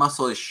that one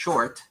muscle is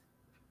short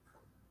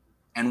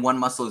and one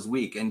muscle is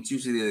weak. And it's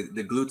usually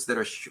the glutes that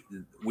are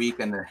weak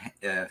and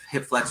the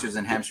hip flexors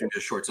and hamstrings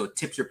are short. So it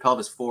tips your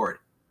pelvis forward,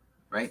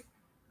 right?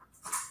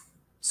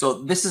 So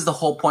this is the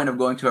whole point of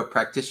going to a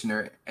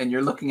practitioner, and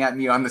you're looking at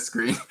me on the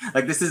screen.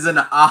 Like this is an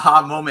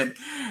aha moment.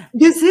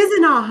 This is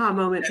an aha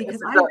moment because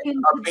I've been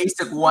a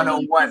basic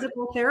 101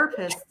 physical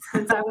therapist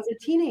since I was a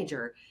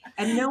teenager.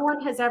 And no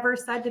one has ever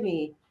said to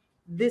me,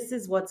 this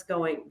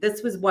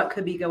was what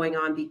could be going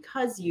on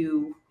because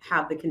you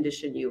have the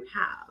condition you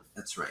have.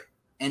 That's right.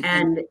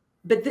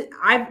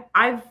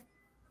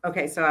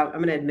 Okay, so I'm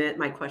going to admit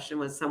my question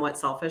was somewhat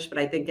selfish, but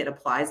I think it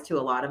applies to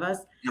a lot of us.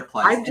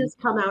 I've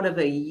just come out of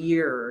a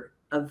year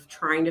of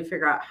trying to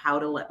figure out how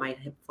to let my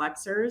hip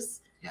flexors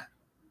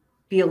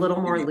be a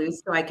little more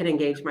loose so I can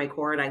engage my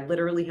core. And I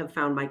literally have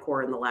found my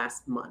core in the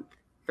last month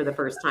for the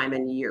first time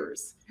in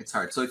years. It's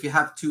hard. So if you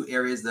have two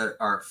areas that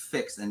are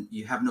fixed and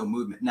you have no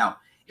movement. Now,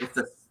 if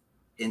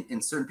in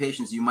certain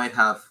patients, you might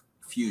have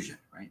fusion,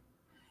 right?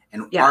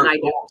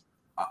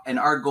 And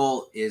our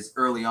goal is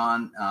early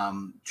on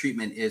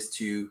treatment is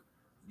to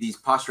these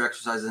posture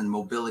exercises and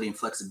mobility and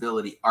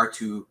flexibility are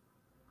to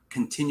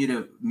continue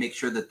to make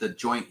sure that the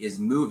joint is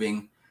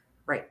moving.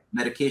 Right.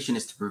 Medication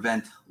is to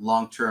prevent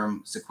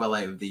long-term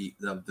sequelae of the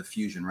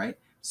fusion, right?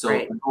 So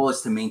the goal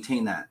is to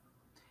maintain that.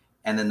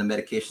 And then the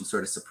medication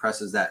sort of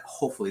suppresses that,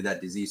 hopefully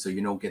that disease, so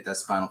you don't get that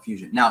spinal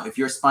fusion. Now, if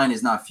your spine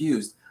is not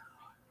fused,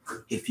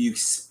 if you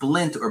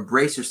splint or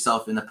brace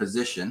yourself in a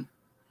position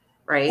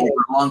right, over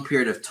a long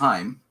period of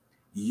time,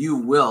 you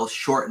will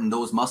shorten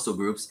those muscle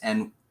groups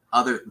and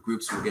other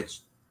groups will get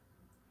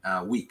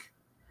weak.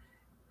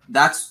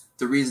 That's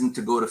the reason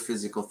to go to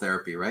physical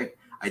therapy, right?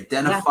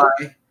 Identify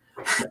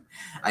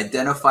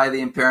the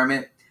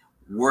impairment,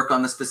 work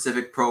on the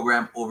specific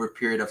program over a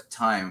period of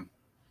time.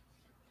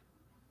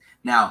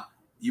 Now,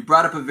 you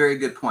brought up a very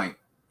good point,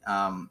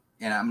 and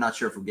I'm not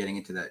sure if we're getting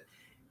into that.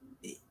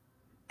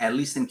 At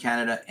least in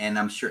Canada, and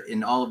I'm sure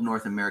in all of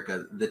North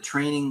America, the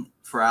training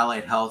for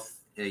allied health,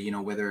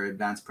 whether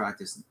advanced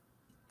practice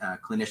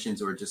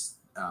clinicians or just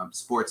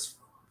sports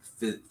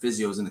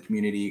physios in the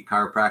community,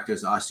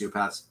 chiropractors,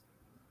 osteopaths,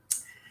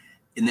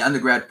 in the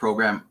undergrad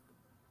program,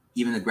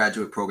 even the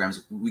graduate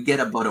programs, we get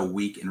about a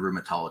week in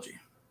rheumatology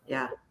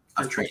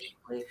of training,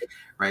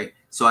 right?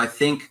 So I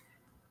think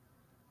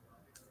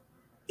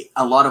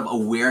a lot of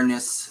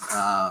awareness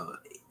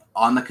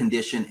on the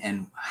condition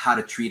and how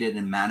to treat it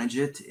and manage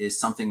it is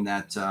something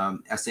that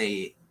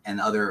SA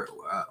and other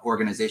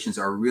organizations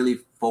are really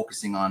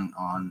focusing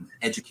on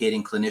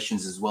educating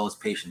clinicians as well as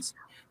patients.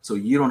 So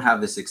you don't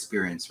have this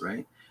experience,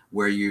 right?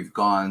 Where you've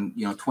gone,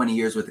 20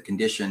 years with a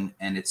condition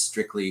and it's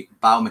strictly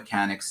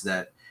biomechanics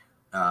that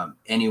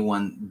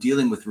anyone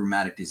dealing with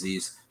rheumatic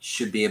disease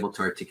should be able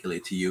to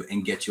articulate to you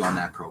and get you on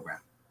that program.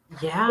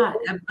 Yeah,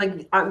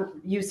 like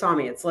you saw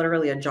me. It's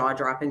literally a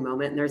jaw-dropping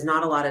moment, and there's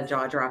not a lot of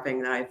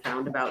jaw-dropping that I've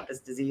found about this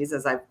disease.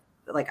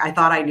 I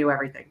thought I knew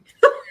everything,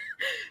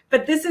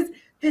 but this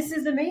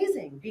is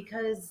amazing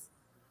because,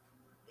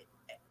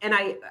 and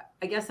I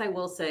guess I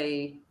will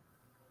say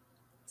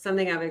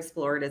something I've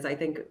explored is I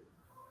think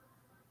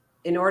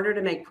in order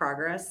to make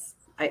progress,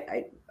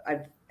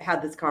 I've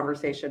had this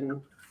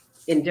conversation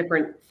in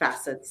different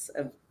facets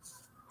of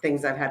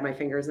things I've had my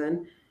fingers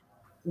in.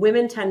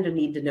 Women tend to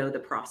need to know the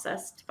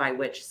process by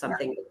which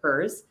something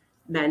occurs.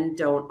 Men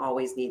don't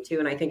always need to.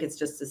 And I think it's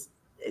just this,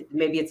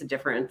 maybe it's a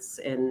difference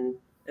in,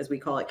 as we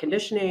call it,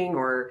 conditioning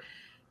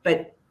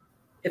but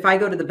if I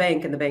go to the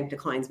bank and the bank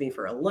declines me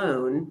for a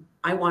loan,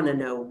 I want to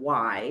know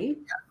why.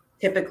 Yeah.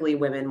 Typically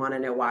women want to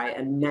know why,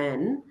 and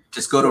men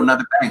just go to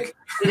another bank.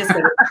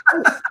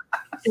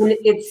 And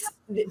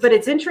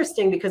it's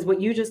interesting because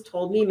what you just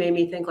told me made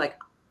me think, like,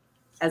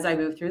 as I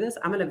move through this,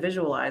 I'm going to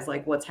visualize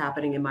like what's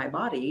happening in my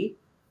body.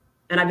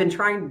 And I've been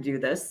trying to do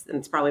this, and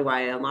it's probably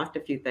why I unlocked a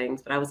few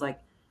things, but I was like,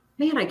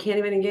 man, I can't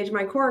even engage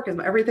my core because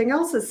everything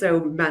else is so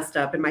messed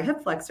up in my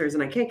hip flexors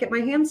and I can't get my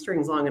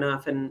hamstrings long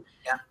enough. And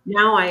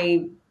now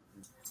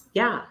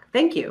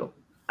thank you.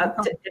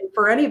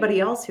 For anybody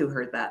else who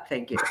heard that,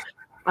 thank you.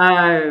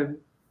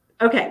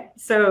 Okay,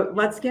 so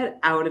let's get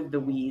out of the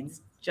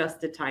weeds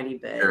just a tiny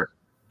bit. Sure.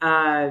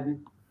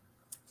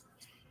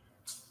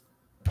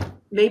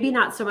 Maybe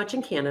not so much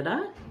in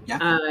Canada,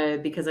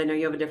 because I know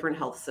you have a different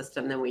health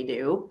system than we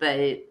do,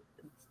 but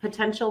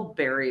potential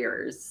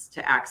barriers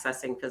to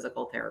accessing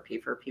physical therapy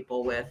for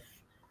people with,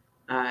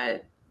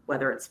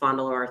 whether it's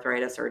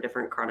spondyloarthritis or a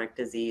different chronic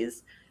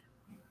disease.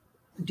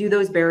 Do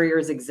those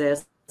barriers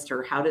exist,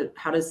 or how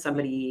does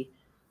somebody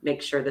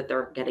make sure that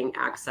they're getting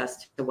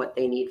access to what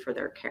they need for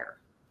their care?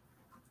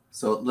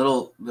 So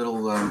little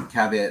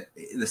caveat,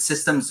 the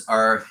systems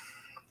are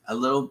a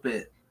little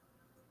bit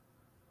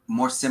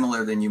more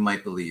similar than you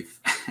might believe.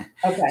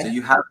 Okay. So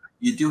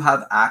you do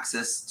have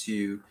access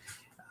to,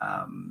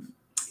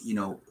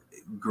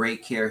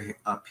 great care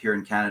up here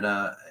in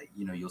Canada.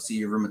 You'll see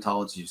your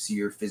rheumatologist, you see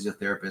your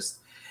physiotherapist,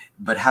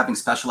 but having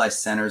specialized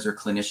centers or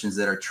clinicians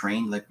that are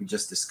trained, like we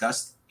just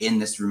discussed, in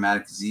this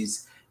rheumatic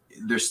disease,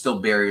 there's still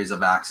barriers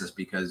of access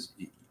because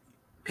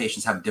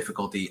patients have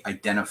difficulty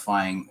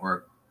identifying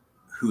or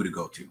who to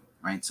go to,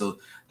 right? So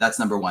that's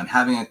number one.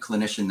 Having a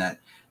clinician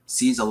that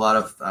sees a lot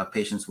of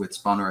patients with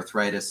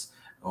spondyloarthritis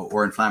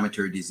or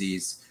inflammatory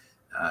disease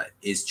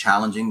is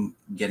challenging.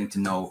 Getting to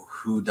know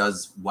who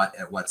does what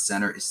at what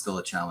center is still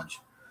a challenge.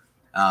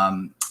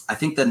 I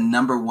think the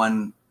number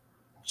one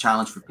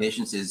challenge for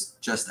patients is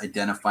just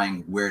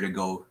identifying where to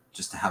go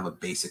just to have a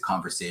basic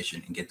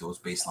conversation and get those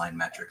baseline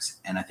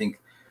metrics. And I think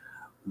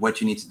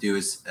what you need to do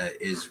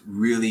is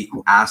really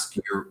ask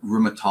your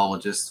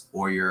rheumatologist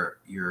or your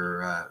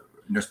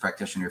nurse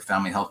practitioner, your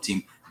family health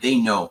team. They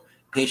know,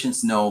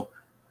 patients know.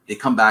 They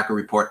come back and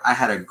report, I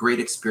had a great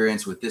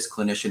experience with this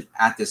clinician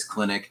at this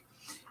clinic,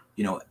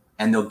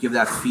 and they'll give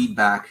that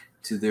feedback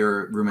to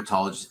their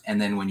rheumatologist. And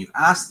then when you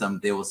ask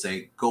them, they will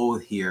say, go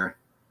here,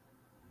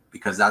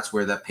 because that's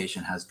where that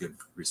patient has good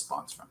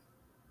response from.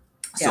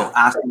 Yeah. So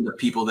asking the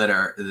people that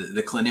are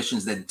the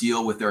clinicians that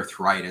deal with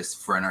arthritis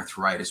for an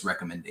arthritis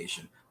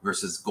recommendation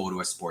versus go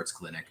to a sports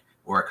clinic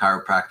or a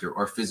chiropractor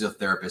or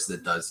physiotherapist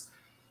that does,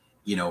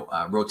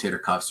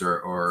 rotator cuffs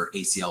or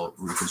ACL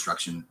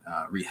reconstruction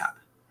rehab.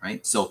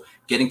 Right. So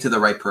getting to the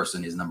right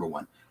person is number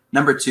one.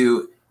 Number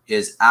two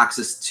is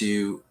access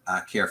to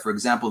care. For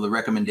example, the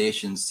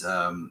recommendations,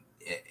 the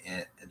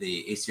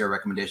ACR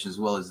recommendations, as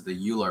well as the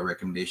EULAR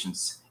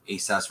recommendations,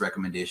 ASAS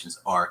recommendations,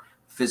 are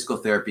physical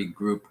therapy,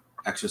 group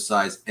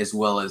exercise, as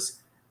well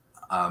as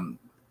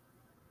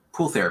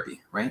pool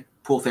therapy. Right.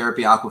 pool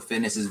therapy, aqua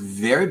fitness is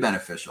very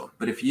beneficial.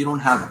 But if you don't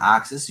have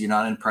access, you're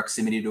not in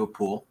proximity to a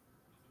pool,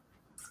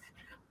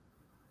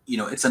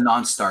 it's a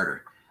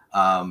non-starter.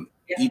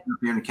 Even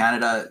here in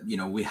Canada,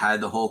 we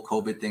had the whole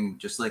COVID thing,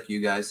 just like you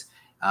guys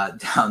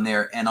down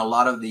there. And a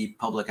lot of the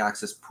public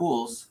access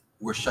pools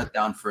were shut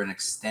down for an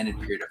extended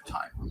period of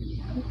time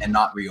and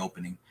not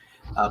reopening,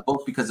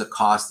 both because of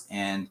cost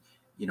and,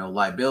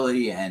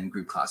 liability and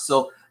group costs.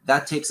 So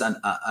that takes an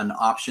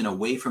option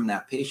away from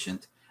that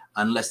patient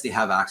unless they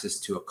have access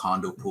to a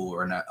condo pool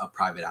or a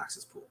private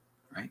access pool,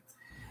 right?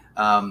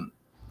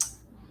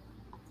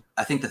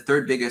 I think the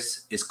third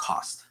biggest is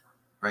cost,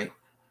 right?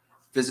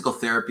 Physical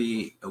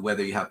therapy,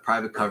 whether you have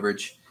private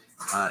coverage,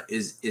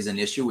 is an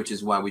issue, which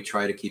is why we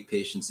try to keep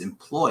patients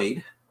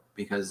employed,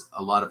 because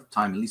a lot of the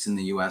time, at least in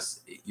the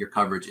US, your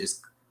coverage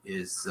is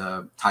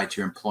tied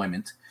to your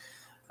employment.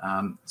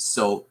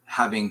 So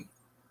having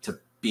to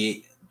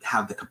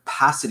have the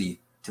capacity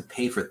to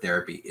pay for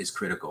therapy is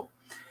critical.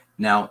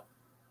 Now,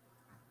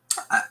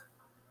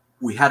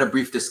 we had a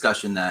brief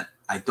discussion that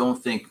I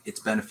don't think it's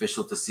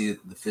beneficial to see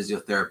the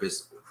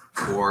physiotherapist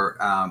or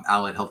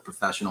allied health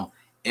professional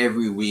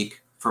every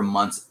week for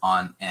months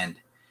on end.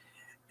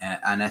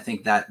 And I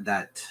think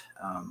that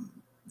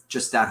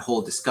just that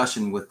whole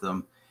discussion with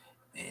them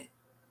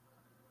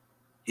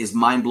is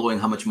mind-blowing,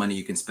 how much money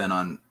you can spend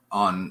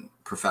on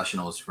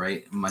professionals,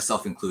 right?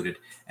 Myself included.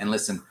 And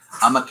listen,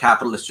 I'm a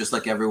capitalist just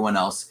like everyone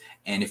else.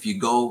 And if you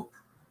go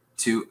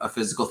to a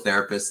physical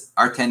therapist,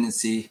 our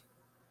tendency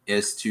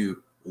is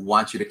to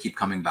want you to keep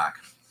coming back,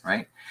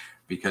 right?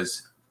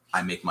 Because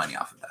I make money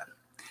off of that.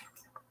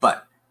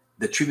 But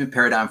the treatment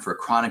paradigm for a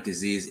chronic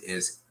disease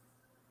is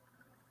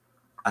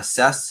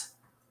assess,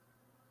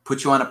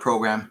 put you on a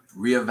program,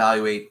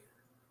 reevaluate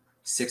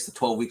 6 to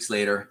 12 weeks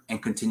later,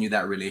 and continue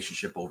that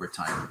relationship over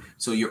time.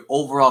 So your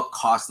overall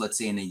cost, let's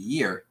say in a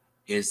year,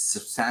 is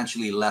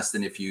substantially less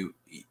than if your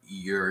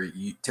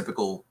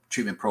typical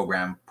treatment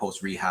program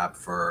post rehab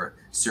for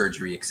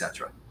surgery,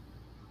 etc.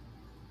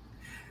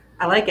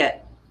 I like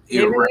it.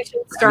 Maybe we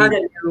should start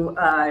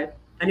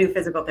a new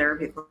physical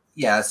therapy.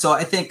 Yeah. So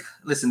I think,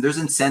 listen, there's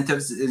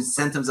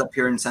incentives up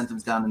here,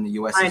 incentives down in the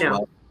US as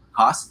well,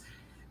 costs.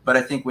 But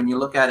I think when you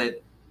look at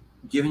it,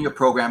 giving you a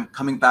program,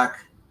 coming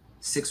back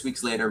 6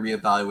 weeks later,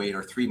 reevaluate,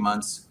 or 3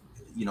 months,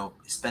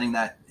 spending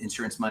that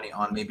insurance money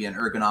on maybe an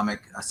ergonomic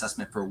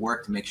assessment for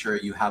work to make sure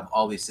you have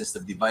all the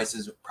assistive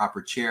devices,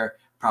 proper chair,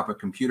 proper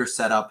computer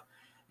setup.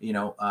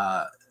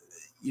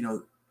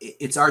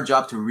 It's our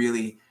job to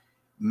really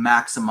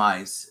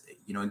maximize,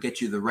 and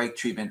get you the right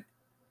treatment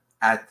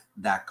at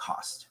that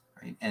cost,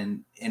 right?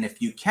 And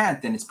if you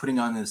can't, then it's putting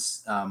on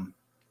this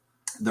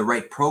the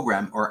right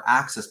program or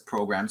access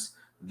programs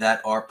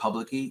that are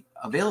publicly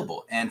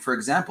available. And for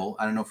example,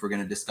 I don't know if we're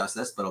going to discuss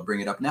this, but I'll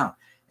bring it up now.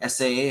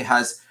 SAA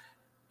has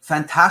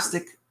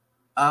fantastic,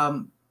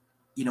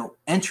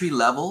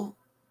 entry-level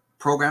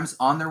programs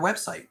on their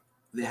website.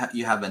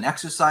 You have an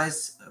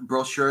exercise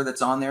brochure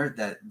that's on there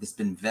that's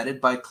been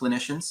vetted by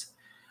clinicians,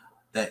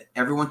 that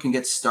everyone can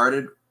get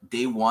started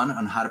day one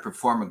on how to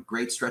perform a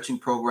great stretching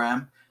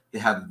program. They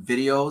have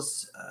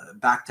videos,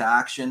 back to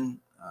action,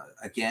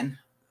 again,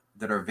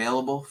 that are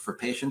available for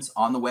patients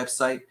on the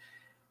website,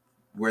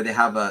 where they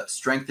have a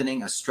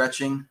strengthening, a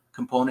stretching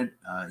component,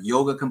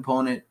 yoga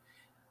component.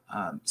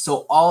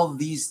 So all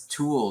these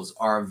tools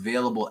are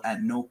available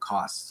at no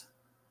cost,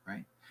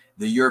 right?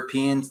 The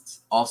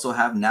Europeans also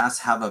NAS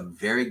have a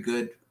very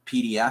good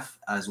PDF,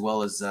 as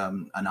well as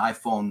an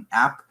iPhone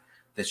app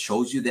that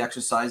shows you the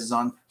exercises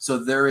on. So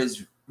there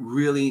is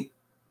really,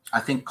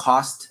 I think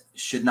cost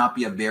should not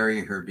be a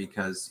barrier here,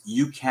 because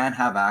you can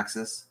have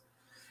access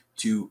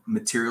to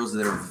materials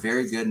that are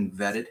very good and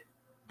vetted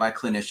by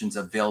clinicians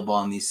available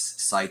on these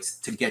sites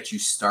to get you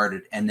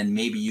started. And then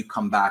maybe you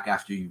come back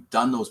after you've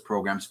done those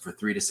programs for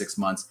 3 to 6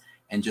 months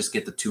and just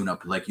get the tune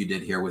up like you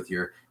did here with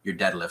your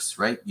deadlifts,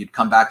 right? You'd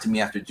come back to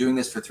me after doing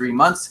this for 3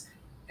 months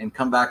and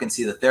come back and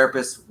see the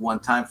therapist one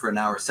time for an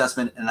hour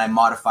assessment, and I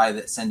modify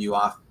that, send you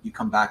off. You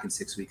come back in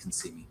 6 weeks and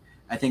see me.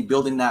 I think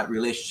building that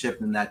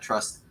relationship and that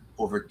trust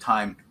over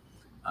time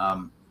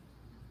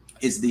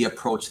is the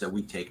approach that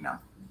we take now.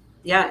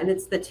 Yeah, and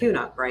it's the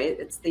tune-up, right?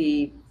 It's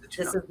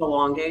this is the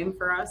long game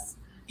for us.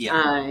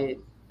 Yeah.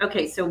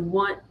 Okay, so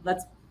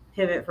let's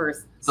pivot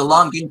first. It's a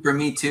long game for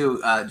me too,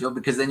 Joe,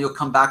 because then you'll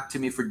come back to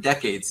me for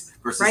decades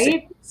versus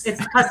right.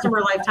 It's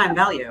customer lifetime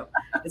value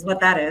is what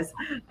that is.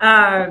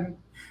 And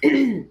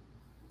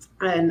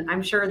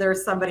I'm sure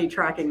there's somebody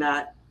tracking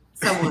that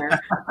somewhere.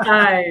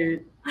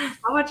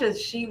 How much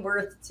is she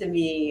worth to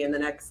me in the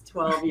next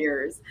 12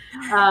 years?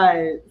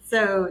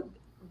 So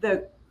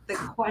the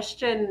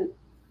question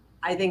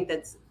I think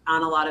that's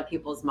on a lot of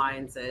people's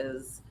minds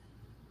is,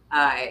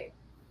 okay,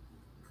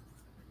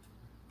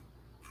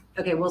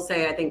 we'll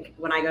say, I think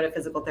when I go to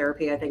physical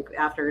therapy, I think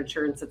after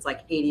insurance, it's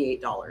like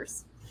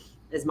 $88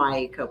 is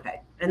my copay.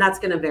 And that's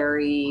going to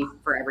vary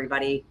for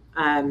everybody.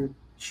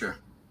 Sure.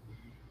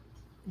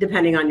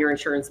 Depending on your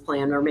insurance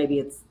plan, or maybe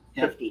it's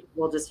 50.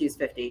 We'll just use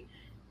 50.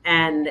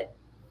 And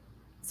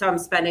so I'm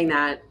spending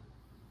that,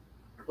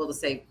 we'll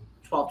just say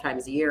 12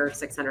 times a year,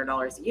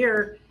 $600 a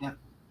year. Yeah.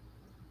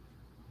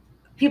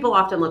 People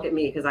often look at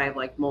me because I have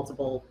like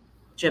multiple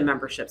gym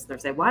memberships, and they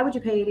say, why would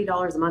you pay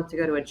 $80 a month to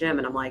go to a gym?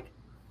 And I'm like,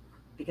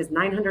 because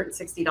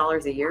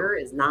 $960 a year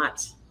is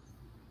not,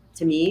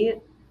 to me,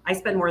 I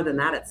spend more than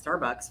that at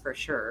Starbucks for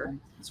sure.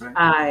 That's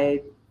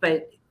right.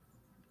 But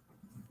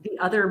the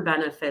other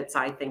benefits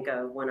I think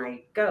of when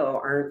I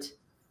go aren't,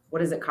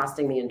 what is it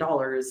costing me in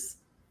dollars,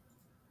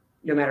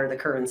 no matter the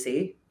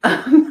currency,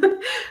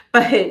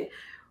 but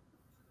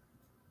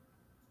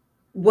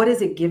what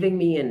is it giving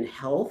me in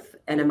health?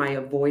 And am I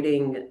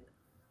avoiding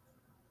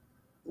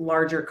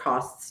larger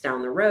costs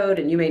down the road?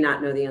 And you may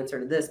not know the answer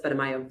to this, but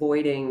am I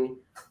avoiding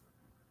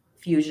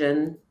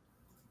fusion,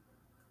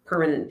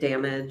 permanent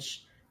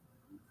damage?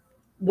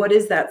 What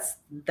is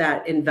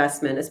that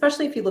investment?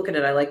 Especially if you look at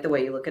it, I like the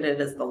way you look at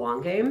it as the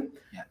long game.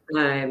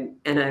 Yeah.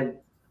 And I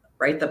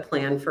write the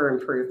plan for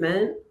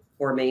improvement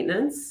or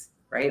maintenance,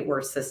 right?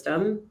 Or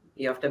system.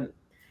 You have to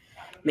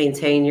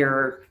maintain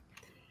your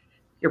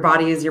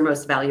body is your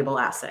most valuable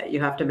asset. You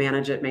have to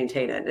manage it,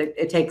 maintain it.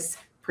 It takes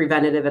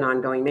preventative and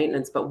ongoing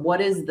maintenance. But what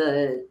is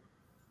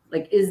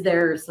is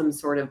there some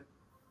sort of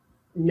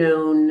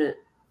known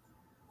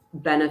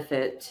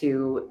benefit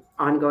to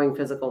ongoing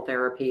physical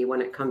therapy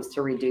when it comes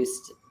to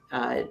reduced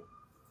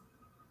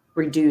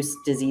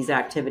disease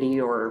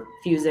activity or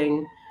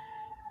fusing?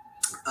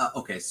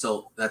 Okay,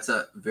 so that's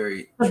a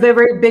very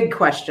big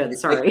question.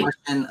 Sorry,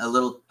 question, a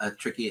little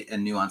tricky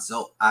and nuanced.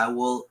 So I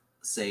will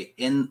say,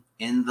 in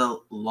the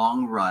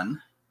long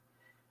run,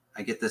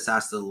 I get this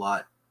asked a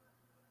lot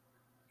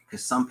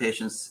because some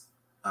patients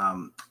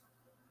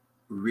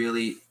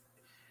really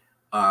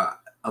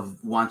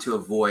want to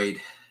avoid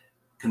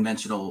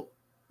conventional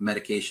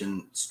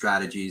medication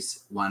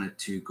strategies, wanted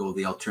to go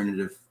the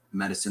alternative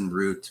medicine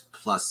route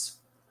plus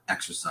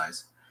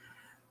exercise.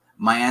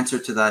 My answer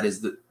to that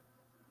is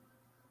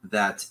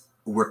that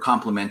we're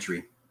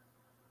complementary,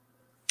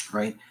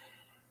 right?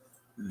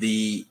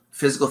 The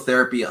physical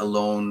therapy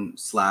alone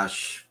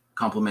 /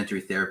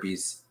 complementary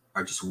therapies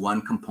are just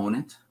one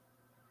component,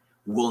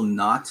 will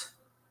not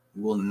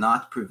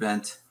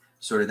prevent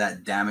sort of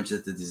that damage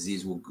that the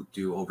disease will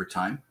do over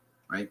time,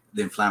 right?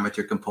 The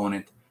inflammatory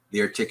component,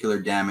 the articular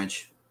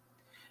damage,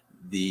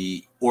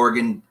 the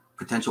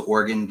potential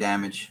organ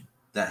damage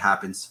that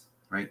happens,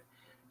 right?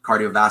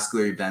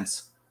 Cardiovascular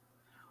events,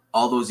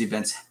 all those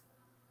events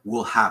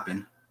will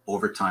happen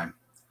over time.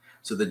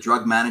 So the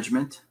drug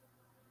management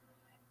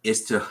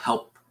is to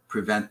help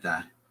prevent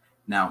that.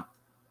 Now,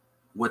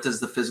 what does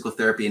the physical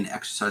therapy and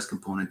exercise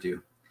component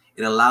do?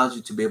 It allows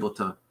you to be able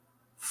to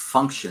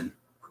function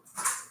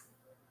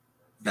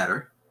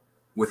better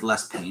with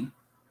less pain,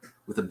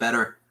 with a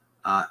better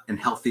and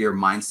healthier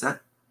mindset,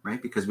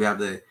 right? Because we have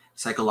the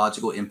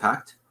psychological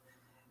impact.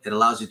 It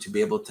allows you to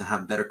be able to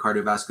have better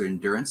cardiovascular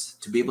endurance,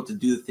 to be able to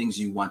do the things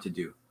you want to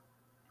do,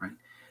 right?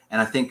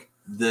 And I think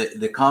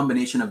the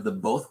combination of the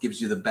both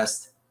gives you the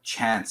best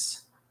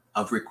chance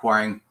of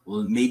requiring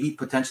maybe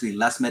potentially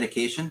less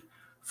medication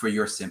for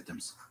your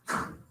symptoms.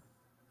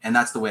 And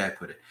that's the way I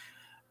put it.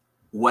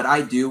 What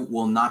I do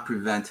will not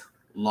prevent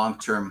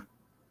long-term,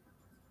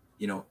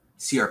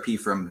 CRP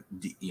from,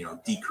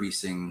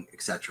 decreasing,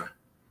 etc.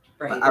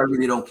 Right. But I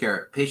really don't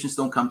care. Patients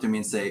don't come to me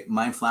and say,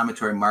 my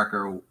inflammatory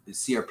marker,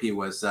 CRP,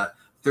 was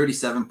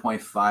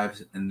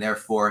 37.5, and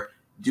therefore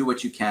do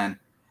what you can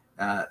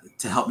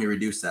to help me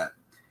reduce that.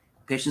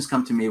 Patients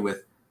come to me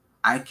with,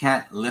 I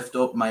can't lift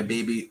up my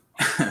baby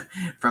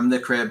from the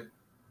crib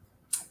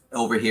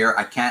over here.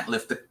 I can't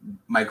lift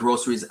my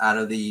groceries out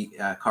of the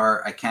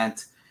car. I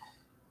can't,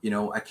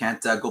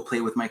 go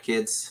play with my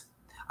kids.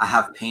 I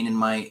have pain in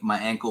my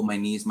ankle, my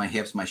knees, my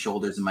hips, my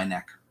shoulders, and my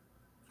neck.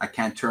 I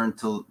can't turn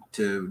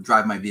to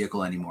drive my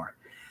vehicle anymore.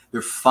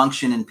 They're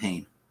function in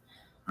pain,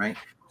 right?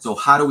 So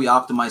how do we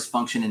optimize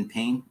function in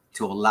pain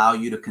to allow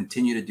you to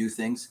continue to do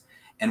things?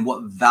 And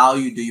what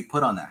value do you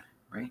put on that,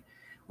 right?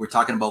 We're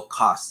talking about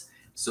cost.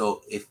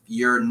 So if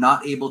you're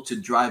not able to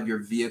drive your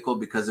vehicle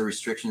because of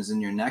restrictions in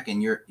your neck,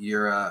 and you're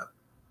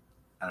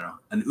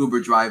an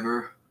Uber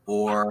driver,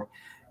 or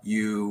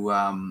you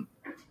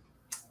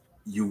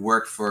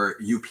work for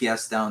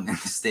UPS down in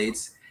the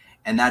States,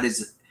 and that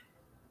is,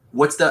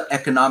 what's the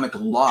economic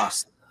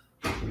loss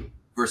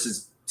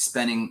versus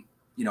spending,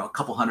 a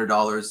couple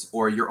 $100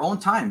 or your own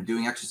time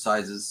doing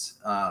exercises,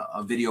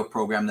 a video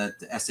program that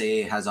the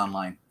SAA has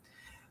online?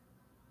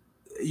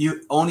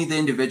 Only the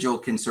individual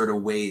can sort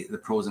of weigh the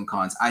pros and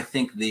cons. I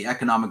think the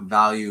economic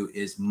value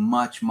is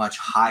much, much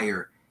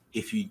higher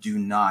if you do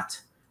not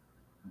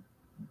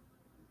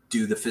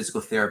do the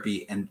physical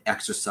therapy and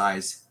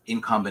exercise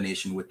in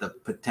combination with the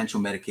potential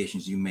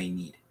medications you may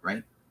need,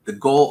 right? The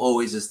goal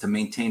always is to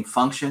maintain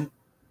function,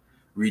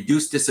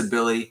 reduce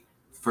disability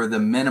for the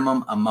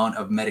minimum amount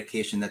of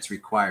medication that's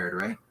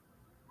required, right?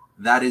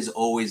 That is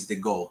always the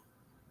goal.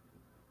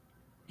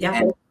 Yeah.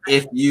 And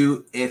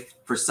if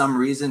for some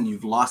reason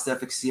you've lost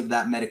efficacy of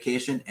that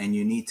medication and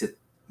you need to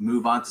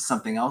move on to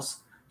something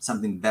else,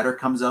 something better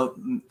comes out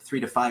in 3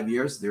 to 5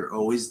 years, they're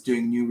always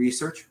doing new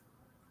research.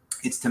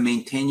 It's to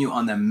maintain you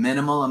on the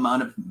minimal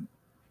amount of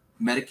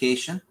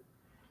medication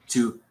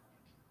to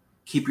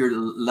keep your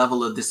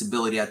level of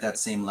disability at that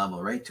same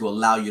level, right? To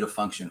allow you to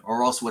function,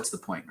 or else what's the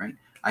point, right?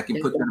 I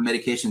can put you on a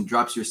medication,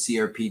 drops your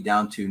CRP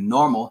down to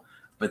normal,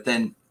 but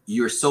then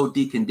you're so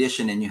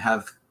deconditioned and you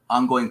have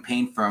ongoing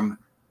pain from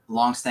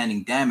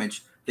long-standing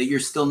damage that you're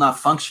still not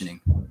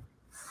functioning.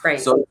 Right.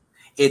 So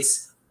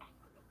it's,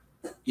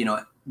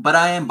 but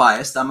I am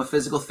biased. I'm a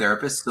physical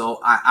therapist. So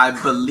I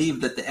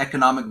believe that the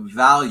economic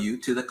value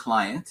to the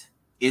client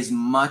is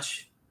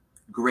much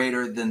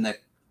greater than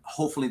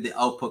hopefully the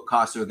output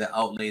cost or the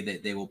outlay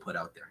that they will put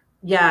out there.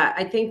 Yeah,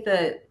 I think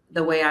that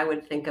the way I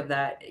would think of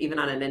that, even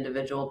on an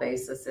individual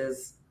basis,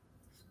 is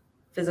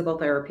physical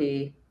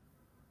therapy,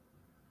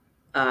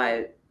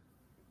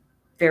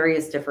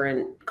 various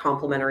different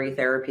complementary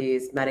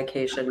therapies,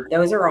 medication.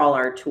 Those are all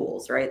our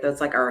tools, right?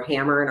 That's like our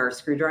hammer and our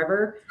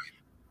screwdriver.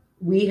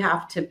 We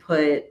have to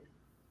put,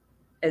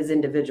 as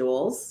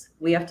individuals,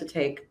 we have to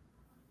take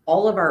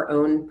all of our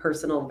own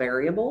personal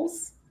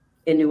variables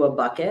into a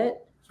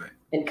bucket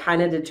and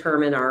kind of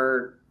determine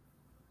our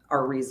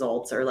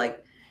results. Or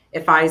like,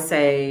 if I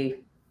say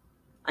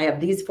I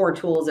have these 4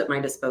 tools at my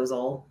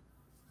disposal,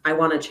 I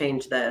want to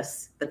change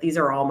this, but these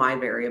are all my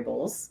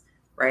variables,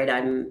 right?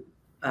 I'm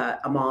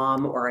a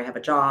mom, or I have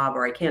a job,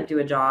 or I can't do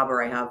a job,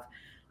 or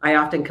I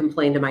often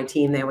complain to my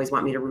team. They always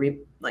want me to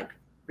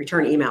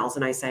return emails.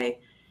 And I say,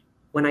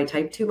 when I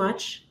type too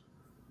much,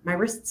 my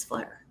wrists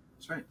flare.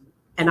 That's right.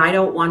 And I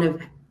don't want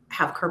to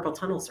have carpal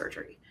tunnel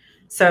surgery.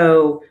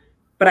 So,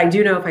 but I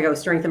do know if I go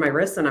strengthen my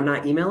wrists and I'm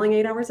not emailing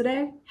 8 hours a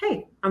day,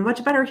 hey, I'm a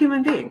much better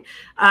human being.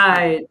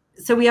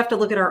 So we have to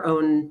look at our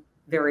own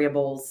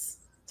variables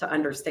to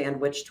understand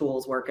which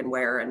tools work and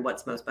where and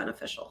what's most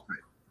beneficial. Right.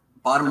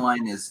 Bottom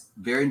line is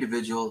very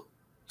individual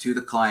to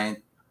the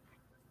client,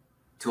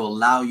 to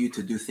allow you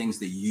to do things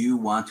that you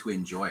want to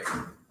enjoy.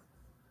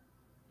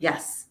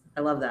 Yes,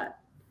 I love that.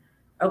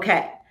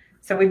 Okay,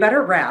 so we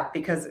better wrap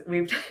because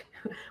we've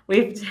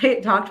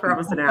talked for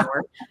almost an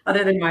hour,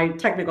 other than my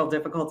technical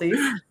difficulties.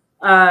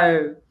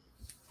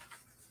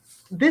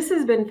 This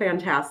has been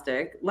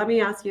fantastic. Let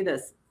me ask you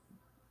this.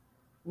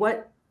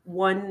 What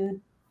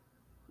one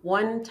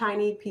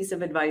tiny piece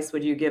of advice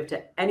would you give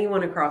to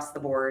anyone across the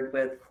board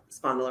with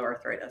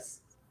spondyloarthritis?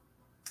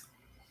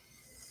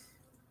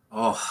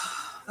 Oh,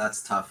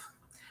 that's tough.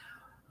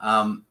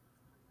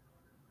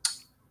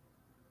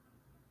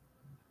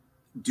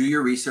 Do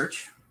your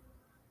research.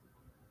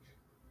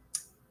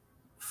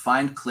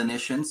 Find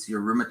clinicians,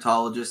 your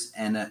rheumatologists,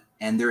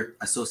 and their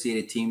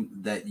associated team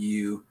that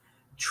you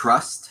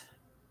trust.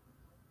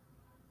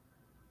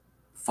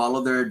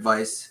 Follow their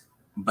advice,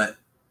 but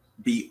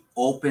be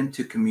open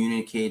to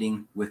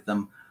communicating with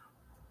them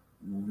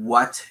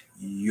what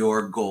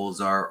your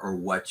goals are or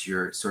what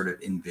you're sort of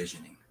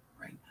envisioning,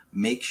 right?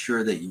 Make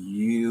sure that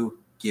you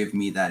give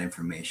me that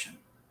information.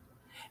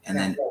 And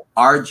then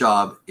our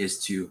job is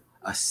to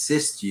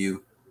assist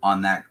you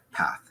on that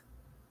path.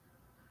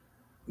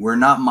 We're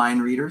not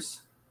mind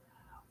readers.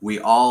 We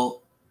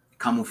all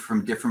come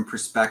from different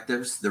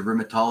perspectives. The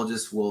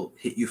rheumatologist will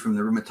hit you from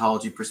the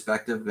rheumatology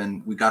perspective,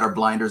 and we got our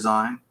blinders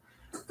on.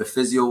 The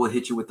physio will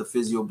hit you with the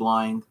physio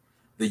blind.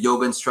 The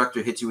yoga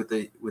instructor hits you with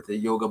the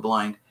yoga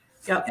blind.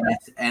 Yep.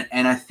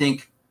 And I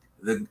think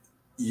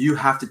you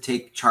have to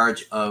take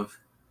charge of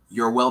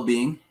your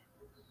well-being,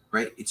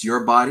 right? It's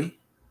your body.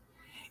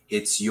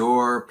 It's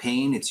your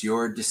pain. It's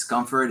your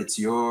discomfort. It's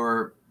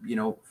your,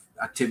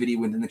 activity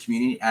within the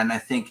community. And I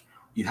think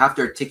you have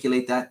to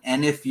articulate that.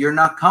 And if you're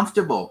not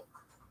comfortable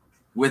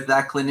with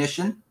that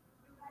clinician,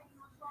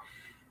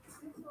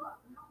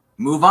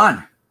 move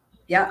on.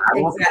 Yeah, I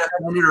won't get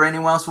offended, or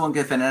anyone else won't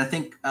get offended. And I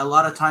think a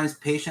lot of times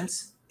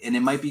patients, and it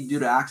might be due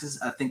to access,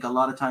 I think a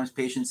lot of times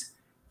patients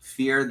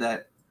fear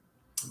that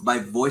by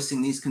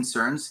voicing these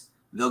concerns,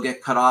 they'll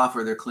get cut off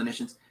or their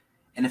clinicians.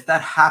 And if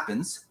that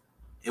happens,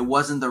 it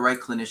wasn't the right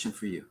clinician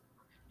for you.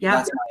 Yeah.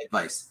 That's my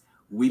advice.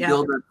 We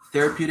build a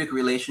therapeutic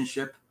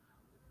relationship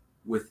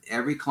with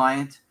every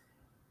client,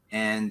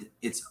 and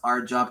it's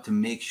our job to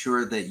make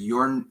sure that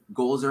your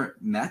goals are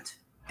met.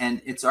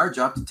 And it's our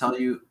job to tell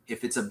you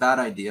if it's a bad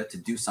idea to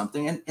do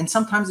something. And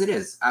sometimes it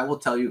is. I will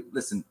tell you,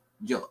 listen,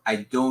 Jill, I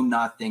do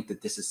not think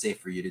that this is safe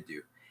for you to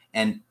do.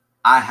 And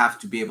I have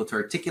to be able to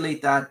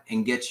articulate that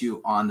and get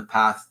you on the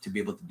path to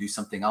be able to do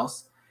something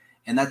else.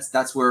 And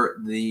that's where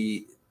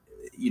the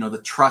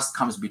trust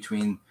comes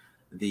between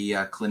the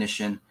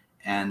clinician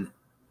and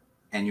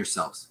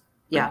yourselves.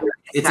 Yeah.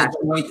 It's a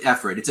joint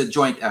effort. It's a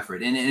joint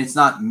effort. And it's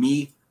not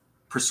me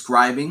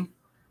prescribing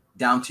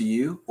down to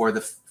you or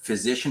the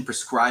physician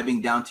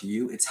prescribing down to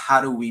you. It's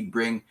how do we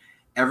bring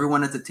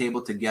everyone at the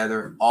table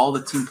together, all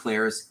the team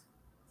players,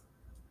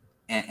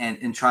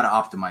 and try to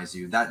optimize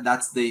you.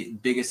 That's the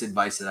biggest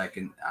advice that I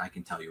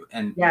can tell you.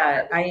 And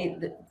yeah,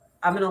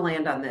 I'm going to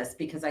land on this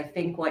because I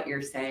think what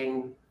you're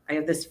saying, I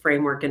have this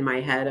framework in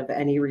my head of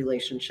any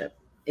relationship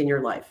in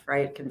your life,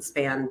 right? It can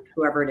span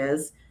whoever it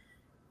is.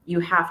 You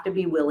have to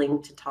be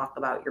willing to talk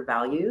about your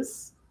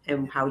values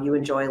and how you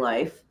enjoy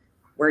life,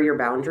 where your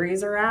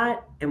boundaries are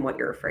at, and what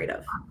you're afraid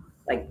of.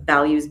 Like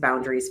values,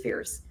 boundaries,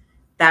 fears.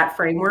 that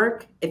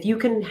framework, if you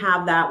can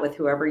have that with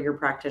whoever your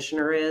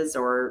practitioner is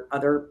or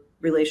other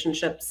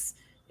relationships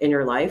in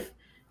your life,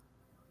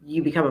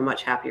 you become a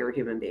much happier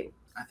human being.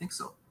 I think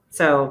so.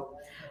 So,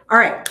 all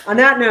right. On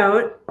that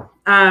note,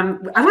 I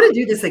want to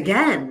do this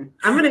again.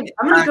 I'm gonna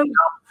go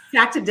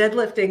back to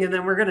deadlifting, and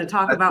then we're gonna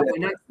talk about my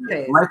next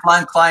phase.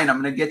 Lifelong client. I'm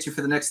gonna get you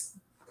for the next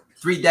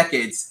 3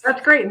 decades.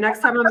 That's great. Next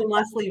time I'm in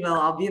Leslieville,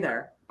 I'll be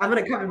there. I'm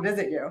gonna come and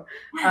visit you.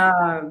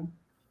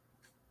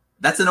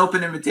 That's an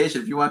open invitation.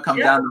 If you want to come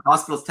down, the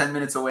hospital's 10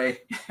 minutes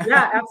away.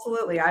 Yeah,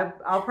 absolutely.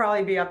 I'll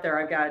probably be up there.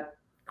 I've got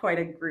quite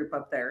a group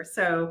up there.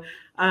 So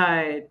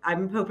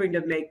I'm hoping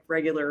to make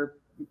regular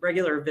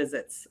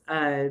visits.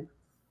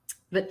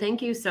 But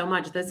thank you so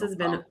much. This has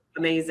been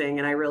amazing.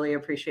 And I really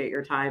appreciate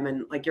your time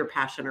and like your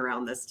passion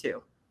around this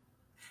too.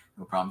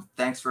 No problem.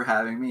 Thanks for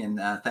having me. And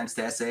thanks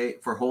to SA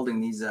for holding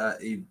these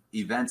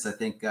events. I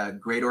think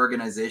great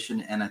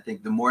organization. And I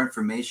think the more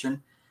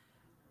information,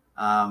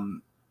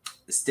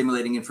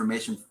 stimulating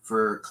information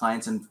for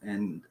clients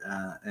and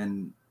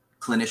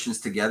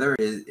clinicians together,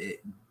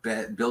 it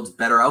builds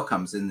better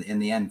outcomes in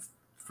the end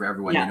for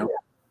everyone. Yeah,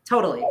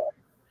 totally.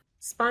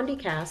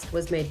 SpondyCast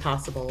was made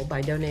possible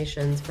by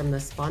donations from the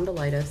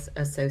Spondylitis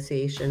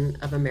Association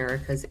of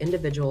America's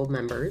individual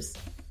members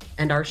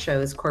and our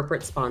show's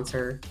corporate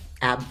sponsor,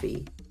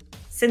 AbbVie.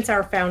 Since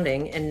our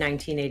founding in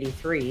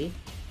 1983,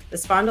 the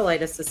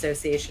Spondylitis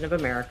Association of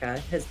America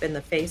has been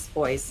the face,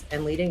 voice,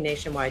 and leading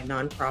nationwide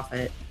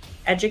nonprofit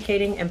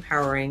educating,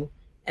 empowering,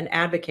 and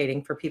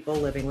advocating for people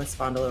living with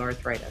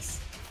spondyloarthritis.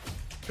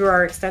 Through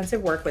our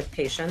extensive work with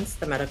patients,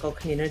 the medical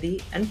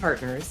community, and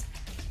partners,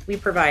 we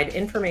provide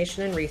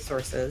information and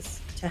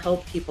resources to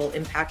help people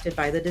impacted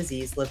by the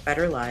disease live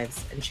better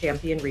lives and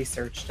champion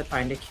research to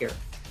find a cure.